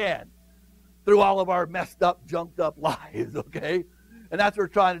possibly can through all of our messed up, junked up lives, okay? And that's what we're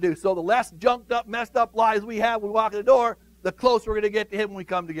trying to do. So the less junked up, messed up lives we have when we walk in the door, the closer we're going to get to Him when we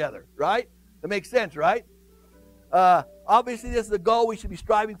come together, right? That makes sense, right? Obviously, this is a goal we should be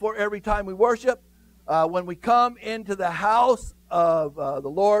striving for every time we worship. When we come into the house of the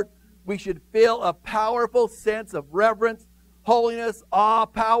Lord, we should feel a powerful sense of reverence, holiness, awe,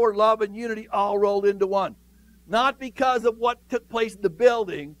 power, love, and unity all rolled into one. Not because of what took place in the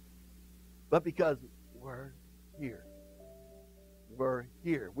building, but because we're here. We're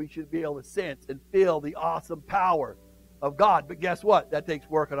here. We should be able to sense and feel the awesome power of God. But guess what? That takes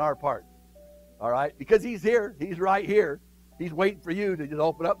work on our part. All right? Because He's here. He's right here. He's waiting for you to just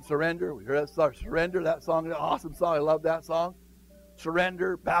open up and surrender. We heard that Surrender, that song, that awesome song. I love that song.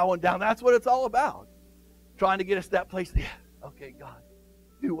 Surrender, bowing down. That's what it's all about. Trying to get us to that place. Yeah, okay, God,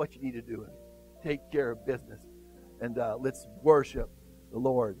 do what you need to do and take care of business. And let's worship the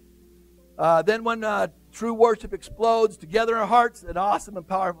Lord. Then when true worship explodes together in our hearts, and awesome and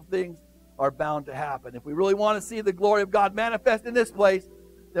powerful things are bound to happen. If we really want to see the glory of God manifest in this place,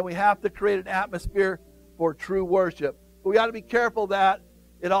 then we have to create an atmosphere for true worship. But we got to be careful that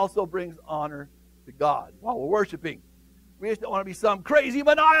it also brings honor to God while we're worshiping. We just don't want to be some crazy,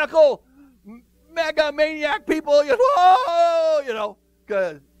 maniacal, mega maniac people,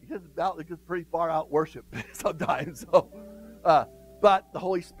 because it gets pretty far out worship sometimes. So, but the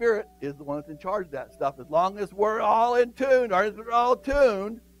Holy Spirit is the one that's in charge of that stuff. As long as we're all in tune, or as we're all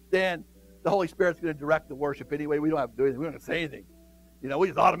tuned, then the Holy Spirit's going to direct the worship anyway. We don't have to do anything. We don't have to say anything. We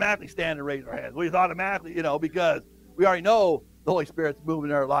just automatically stand and raise our hands. We just automatically, because we already know the Holy Spirit's moving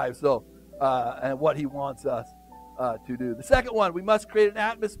in our lives. So, and what He wants us to do. The second one, we must create an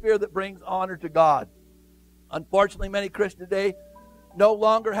atmosphere that brings honor to God. Unfortunately, many Christians today no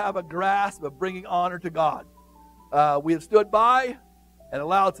longer have a grasp of bringing honor to God. We have stood by and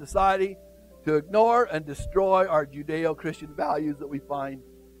allowed society to ignore and destroy our Judeo-Christian values that we find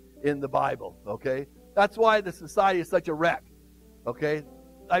in the Bible. Okay, that's why the society is such a wreck. Okay,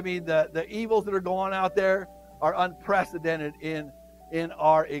 I mean the evils that are going on out there are unprecedented in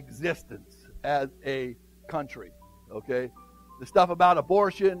our existence as a country. Okay, the stuff about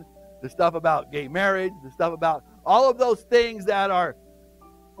abortion, the stuff about gay marriage, the stuff about all of those things that are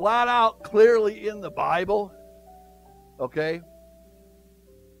flat out clearly in the Bible. Okay,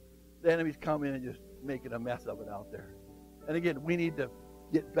 the enemy's come in and just making a mess of it out there. And again, we need to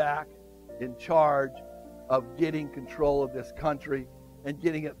get back in charge of getting control of this country and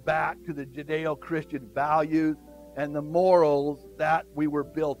getting it back to the Judeo-Christian values and the morals that we were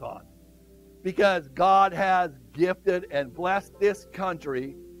built on. Because God has gifted and blessed this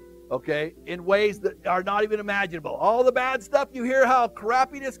country, okay, in ways that are not even imaginable. All the bad stuff you hear, how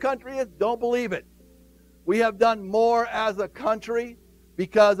crappy this country is, don't believe it. We have done more as a country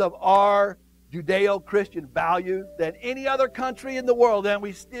because of our Judeo-Christian values than any other country in the world. And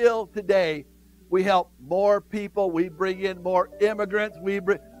we still today, we help more people. We bring in more immigrants.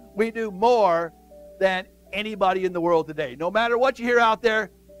 We do more than anybody in the world today. No matter what you hear out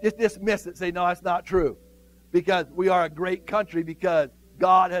there, just dismiss it. Say, no, that's not true. Because we are a great country, because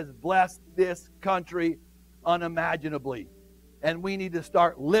God has blessed this country unimaginably. And we need to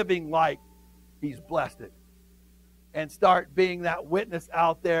start living like He's blessed it. And start being that witness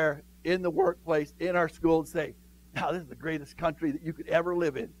out there in the workplace, in our school, and say, now this is the greatest country that you could ever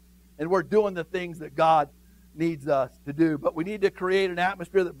live in. And we're doing the things that God needs us to do. But we need to create an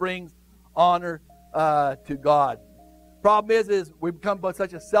atmosphere that brings honor to God. Problem is we become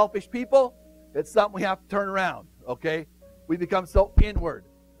such a selfish people, it's something we have to turn around, okay? We become so inward,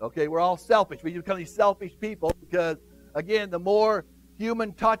 okay? We're all selfish. We become these selfish people because, again, the more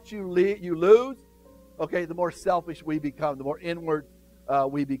human touch you lose, okay, the more selfish we become, the more inward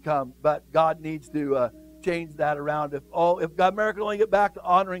we become. But God needs to change that around. If America could only get back to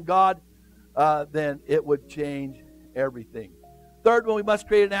honoring God, then it would change everything. Third one, we must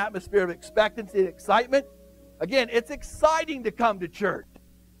create an atmosphere of expectancy and excitement. Again, it's exciting to come to church.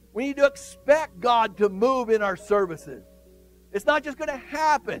 We need to expect God to move in our services. It's not just going to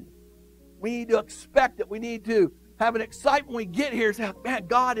happen. We need to expect it. We need to have an excitement when we get here. Say, man,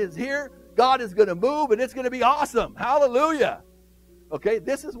 God is here. God is going to move, and it's going to be awesome. Hallelujah. Okay,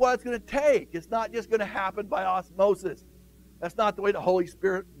 this is what it's going to take. It's not just going to happen by osmosis. That's not the way the Holy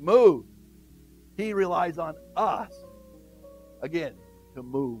Spirit moves. He relies on us, again, to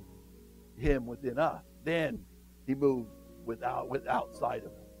move Him within us. Then He moves outside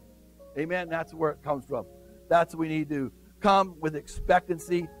of us. Amen? That's where it comes from. That's what we need to come with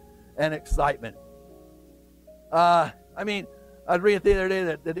expectancy and excitement. I was reading the other day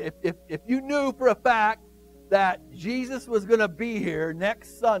that if you knew for a fact that Jesus was going to be here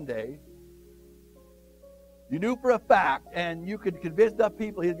next Sunday, you knew for a fact, and you could convince enough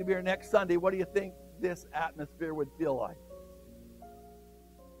people He's going to be here next Sunday, what do you think this atmosphere would feel like?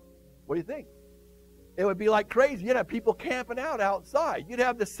 What do you think? It would be like crazy. You'd have people camping out outside. You'd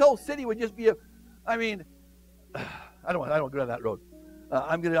have this whole city would just be I don't go down that road.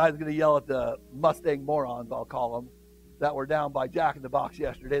 I was gonna yell at the Mustang morons, I'll call them, that were down by Jack in the Box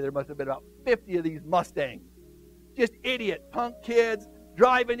yesterday. There must have been about 50 of these Mustangs. Just idiot, punk kids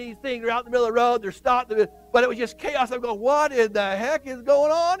driving these things. They're out in the middle of the road. They're stopped. But it was just chaos. I'm going, what in the heck is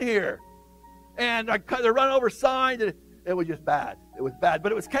going on here? And they're running over signs. And it was just bad. It was bad.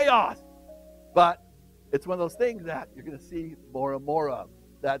 But it was chaos. But it's one of those things that you're going to see more and more of.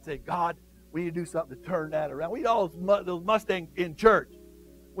 That say, God, we need to do something to turn that around. We need all those Mustangs in church.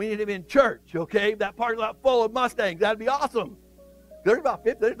 We need them in church, okay? That parking lot full of Mustangs. That'd be awesome. There's about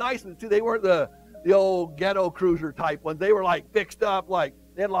 50. They're nice ones, too. They weren't the old ghetto cruiser type ones. They were like fixed up, like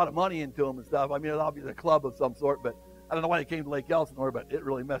they had a lot of money into them and stuff. I mean, it was obviously a club of some sort, but I don't know why they came to Lake Elsinore, but it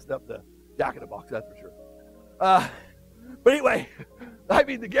really messed up the Jack in the Box, that's for sure. But anyway, I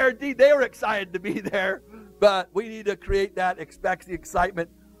mean, guaranteed they were excited to be there. But we need to create that expectancy, excitement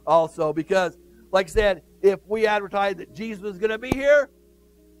also, because, like I said, if we advertise that Jesus was going to be here,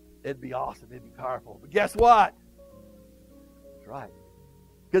 it'd be awesome. It'd be powerful. But guess what? That's right.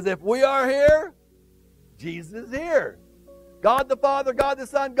 Because if we are here, Jesus is here. God the Father, God the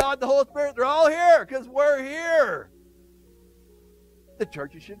Son, God the Holy Spirit, they're all here because we're here. The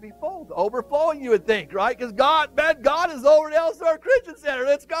churches should be full, overflowing, you would think, right? Because God is over at Elsinore Christian Center.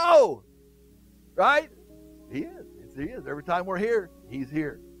 Let's go. Right? He is. He is. Every time we're here, He's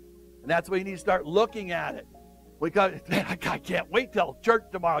here. And that's why you need to start looking at it. I can't wait till church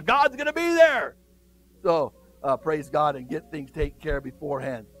tomorrow. God's going to be there. So, praise God and get things taken care of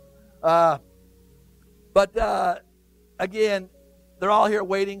beforehand. Again, they're all here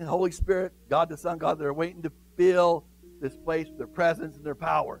waiting. The Holy Spirit, God the Son, God, they're waiting to fill this place with their presence and their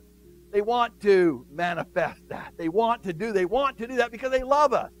power. They want to manifest that. They want to do that because they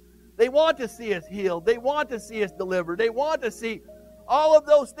love us. They want to see us healed. They want to see us delivered. They want to see all of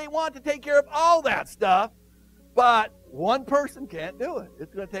those. They want to take care of all that stuff. But one person can't do it.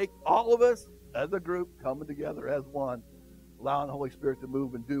 It's going to take all of us as a group coming together as one, allowing the Holy Spirit to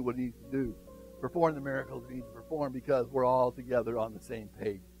move and do what He needs to do. Perform the miracles He needs to perform because we're all together on the same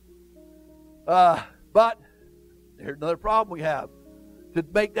page. But here's another problem we have. To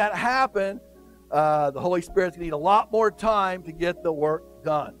make that happen, the Holy Spirit's going to need a lot more time to get the work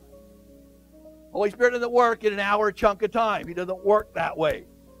done. Holy Spirit doesn't work in an hour chunk of time. He doesn't work that way.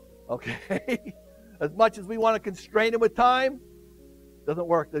 Okay? As much as we want to constrain Him with time, it doesn't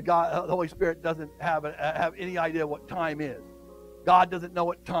work. The Holy Spirit doesn't have any idea what time is. God doesn't know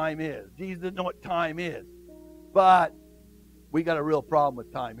what time is. Jesus doesn't know what time is. But we got a real problem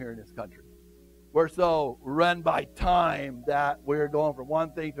with time here in this country. We're so run by time that we're going from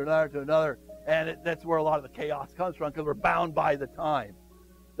one thing to another. And that's where a lot of the chaos comes from, because we're bound by the time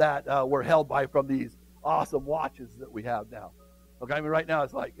that we're held by from these awesome watches that we have now. Okay, I mean, right now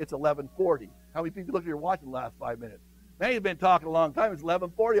it's 11:40. How many people looked at your watch in the last 5 minutes? Man, he's been talking a long time. It's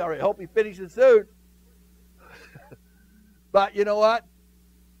 11:40 already. Hope he finishes soon. But you know what?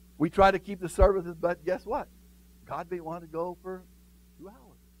 We try to keep the services, but guess what? God may want to go for 2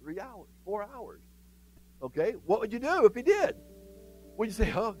 hours, 3 hours, 4 hours. Okay? What would you do if He did? Would you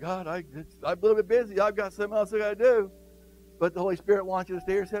say, oh, God, I'm a little bit busy. I've got something else I got to do. But the Holy Spirit wants you to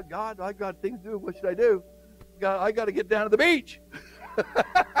stay here and say, God, I've got things to do. What should I do? God, I got to get down to the beach.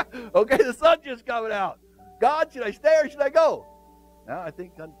 Okay, the sun's just coming out. God, should I stay or should I go? Now, I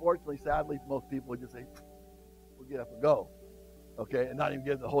think, unfortunately, sadly, most people would just say, we'll get up and go. Okay, and not even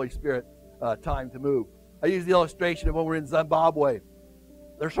give the Holy Spirit time to move. I use the illustration of when we're in Zimbabwe.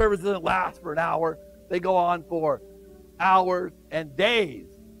 Their service doesn't last for an hour. They go on for hours and days.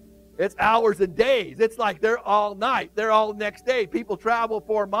 It's hours and days. It's like they're all night. They're all next day. People travel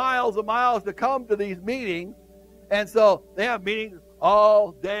for miles and miles to come to these meetings. And so they have meetings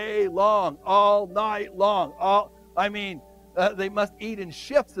all day long, all night long. They must eat in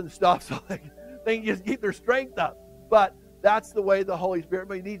shifts and stuff so they can just keep their strength up. But that's the way the Holy Spirit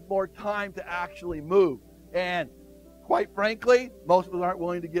needs more time to actually move. And quite frankly, most of us aren't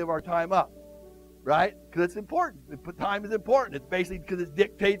willing to give our time up. Right? Because it's important. Time is important. It's basically because it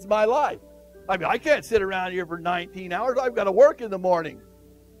dictates my life. I mean, I can't sit around here for 19 hours. I've got to work in the morning.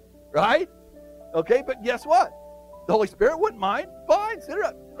 Right? Okay, but guess what? The Holy Spirit wouldn't mind. Fine, sit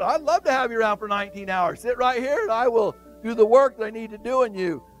around. I'd love to have you around for 19 hours. Sit right here and I will do the work that I need to do in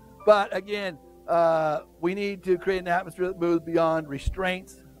you. But again, we need to create an atmosphere that moves beyond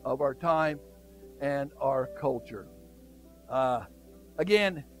restraints of our time and our culture.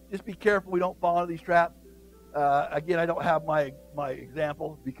 Again, just be careful we don't fall into these traps. Again, I don't have my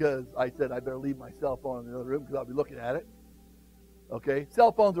example because I said I better leave my cell phone in the other room because I'll be looking at it. Okay?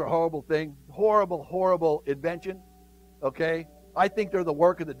 Cell phones are a horrible thing. Horrible, horrible invention. Okay? I think they're the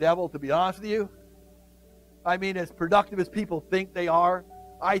work of the devil, to be honest with you. I mean, as productive as people think they are,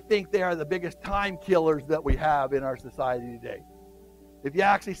 I think they are the biggest time killers that we have in our society today. If you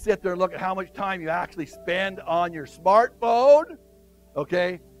actually sit there and look at how much time you actually spend on your smartphone,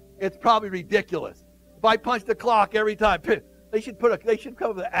 okay, it's probably ridiculous. If I punched the clock every time, they should come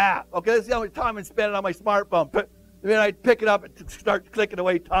up with an app. Okay, let's see how much time I'm spending on my smartphone. And then I'd pick it up and start clicking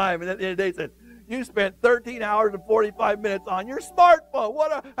away time. And at the end of the day, it said, you spent 13 hours and 45 minutes on your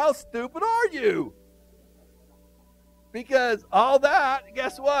smartphone. How stupid are you? Because all that,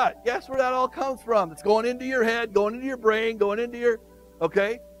 guess what? Guess where that all comes from? It's going into your head, going into your brain, going into your,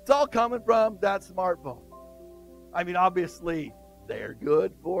 okay? It's all coming from that smartphone. I mean, obviously, they're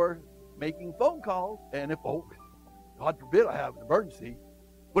good for making phone calls. And if, God forbid I have an emergency.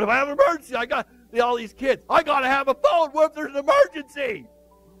 What if I have an emergency? I got all these kids. I got to have a phone. What if there's an emergency?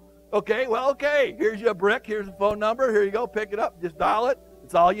 Okay, well, okay. Here's your brick. Here's the phone number. Here you go. Pick it up. Just dial it.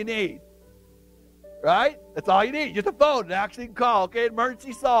 That's all you need. Right? That's all you need. Just a phone. And actually call. Okay,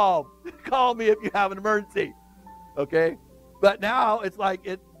 emergency solved. Call me if you have an emergency. Okay? But now it's like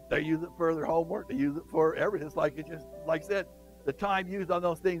they use it for their homework. They use it for everything. It's just, like I said, the time used on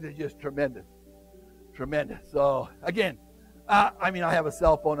those things is just tremendous. Tremendous. So, again, I have a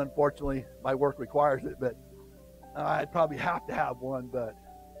cell phone, unfortunately. My work requires it, but I'd probably have to have one, but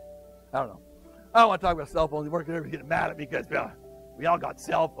I don't know. I don't want to talk about cell phones. Work everybody's getting mad at me because we all got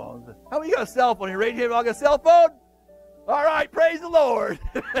cell phones. How many of you got a cell phone? You right here, we all got a cell phone? All right, praise the Lord.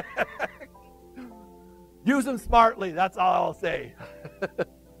 Use them smartly. That's all I'll say.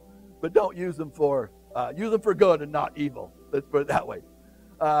 But don't use them for good and not evil. Let's put it that way.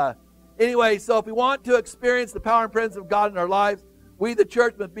 Anyway, so if we want to experience the power and presence of God in our lives, we, the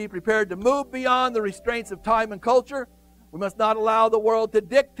church, must be prepared to move beyond the restraints of time and culture. We must not allow the world to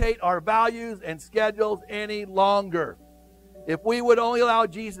dictate our values and schedules any longer. If we would only allow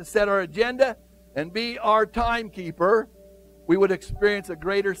Jesus to set our agenda and be our timekeeper, we would experience a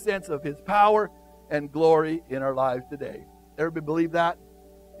greater sense of His power and glory in our lives today. Everybody believe that?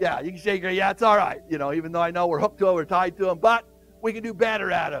 Yeah, you can shake your, yeah, it's all right. Even though I know we're hooked to Him, we're tied to Him, but we can do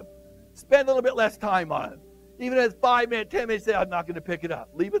better at Him. Spend a little bit less time on Him. Even if it's 5 minutes, 10 minutes, say, I'm not going to pick it up.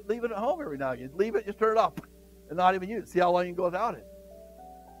 Leave it at home every now and again. Leave it, just turn it off and not even use it. See how long you can go without it.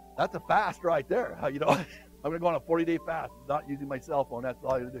 That's a fast right there. I'm going to go on a 40-day fast, not using my cell phone. That's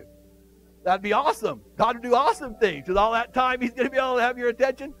all I got to do. That'd be awesome. God would do awesome things. With all that time He's going to be able to have your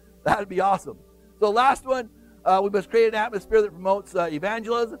attention, that'd be awesome. So last one, we must create an atmosphere that promotes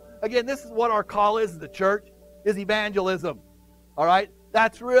evangelism. Again, this is what our call is as the church, is evangelism. All right?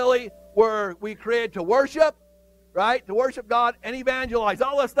 That's really where we created to worship, right? To worship God and evangelize.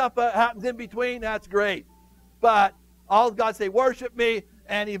 All that stuff happens in between, that's great. But all God say, worship me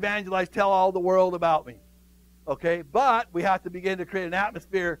and evangelize, tell all the world about me. Okay? But we have to begin to create an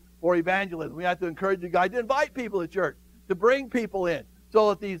atmosphere for evangelism. We have to encourage you guys to invite people to church, to bring people in, so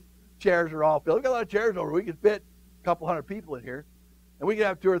that these chairs are all filled. We've got a lot of chairs over. We could fit a couple hundred people in here. And we could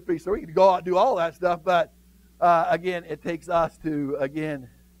have 2 or 3, so we could go out and do all that stuff. But, again, it takes us to, again,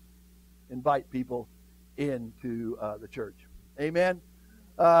 invite people into the church. Amen?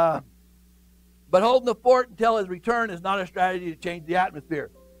 But holding the fort until His return is not a strategy to change the atmosphere.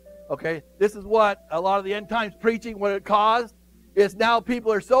 Okay? This is what a lot of the end times preaching, what it caused, is now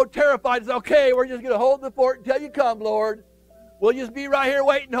people are so terrified. It's okay, we're just going to hold the fort until you come, Lord. We'll just be right here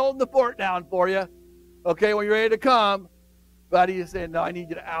waiting, holding the fort down for you. Okay, when you're ready to come. But He's saying, no, I need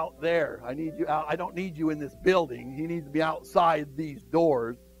you to out there. I need you out. I don't need you in this building. He needs to be outside these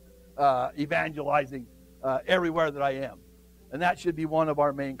doors, evangelizing everywhere that I am. And that should be one of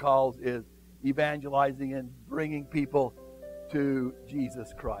our main calls, is evangelizing and bringing people to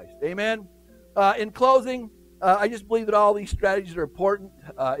Jesus Christ. Amen? In closing, I just believe that all these strategies are important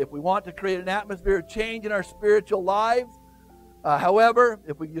if we want to create an atmosphere of change in our spiritual lives. However,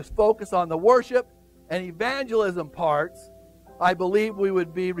 if we just focus on the worship and evangelism parts, I believe we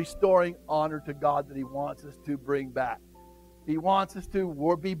would be restoring honor to God that He wants us to bring back. He wants us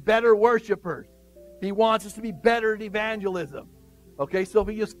to be better worshipers. He wants us to be better at evangelism. Okay, so if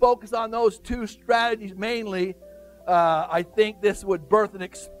we just focus on those 2 strategies mainly, I think this would birth an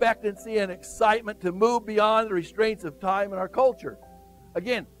expectancy and excitement to move beyond the restraints of time in our culture.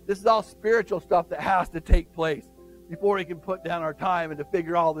 Again, this is all spiritual stuff that has to take place before we can put down our time and to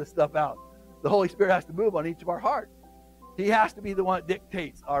figure all this stuff out. The Holy Spirit has to move on each of our hearts. He has to be the one that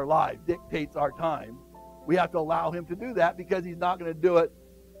dictates our lives, dictates our time. We have to allow Him to do that because He's not going to do it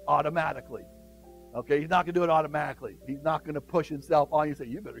automatically. Okay, He's not going to do it automatically. He's not going to push Himself on you and say,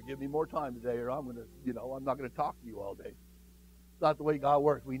 you better give me more time today or I'm going to, I'm not going to talk to you all day. It's not the way God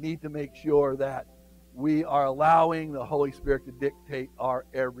works. We need to make sure that we are allowing the Holy Spirit to dictate our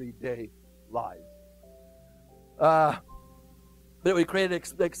everyday lives. That we created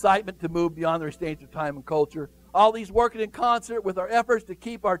excitement to move beyond the restraints of time and culture. All these working in concert with our efforts to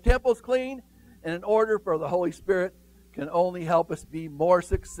keep our temples clean, and in order for the Holy Spirit can only help us be more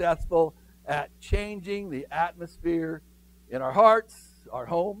successful at changing the atmosphere in our hearts, our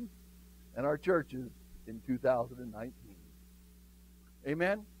homes, and our churches in 2019.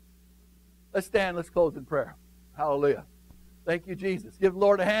 Amen? Let's stand. Let's close in prayer. Hallelujah. Thank you, Jesus. Give the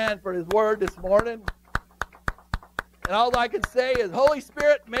Lord a hand for His word this morning. And all I can say is, Holy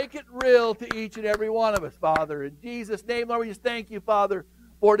Spirit, make it real to each and every one of us, Father. In Jesus' name, Lord, we just thank you, Father,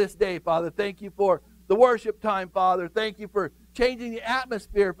 for this day, Father. Thank you for the worship time, Father. Thank you for changing the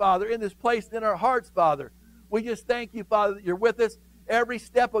atmosphere, Father, in this place, in our hearts, Father. We just thank you, Father, that you're with us every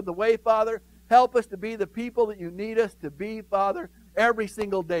step of the way, Father. Help us to be the people that you need us to be, Father. every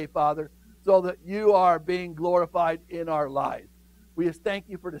single day, Father, so that you are being glorified in our lives. We just thank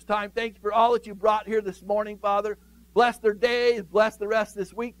you for this time. Thank you for all that you brought here this morning, Father. Bless their days. Bless the rest of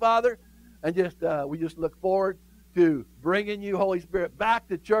this week, Father. And we just look forward to bringing you, Holy Spirit, back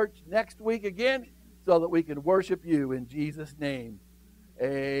to church next week again so that we can worship you in Jesus' name.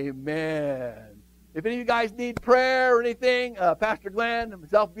 Amen. If any of you guys need prayer or anything, Pastor Glenn and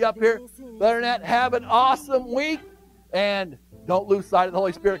myself will be up here. Other than that, have an awesome week. And don't lose sight of the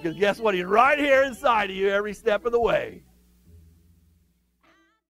Holy Spirit, because guess what? He's right here inside of you every step of the way.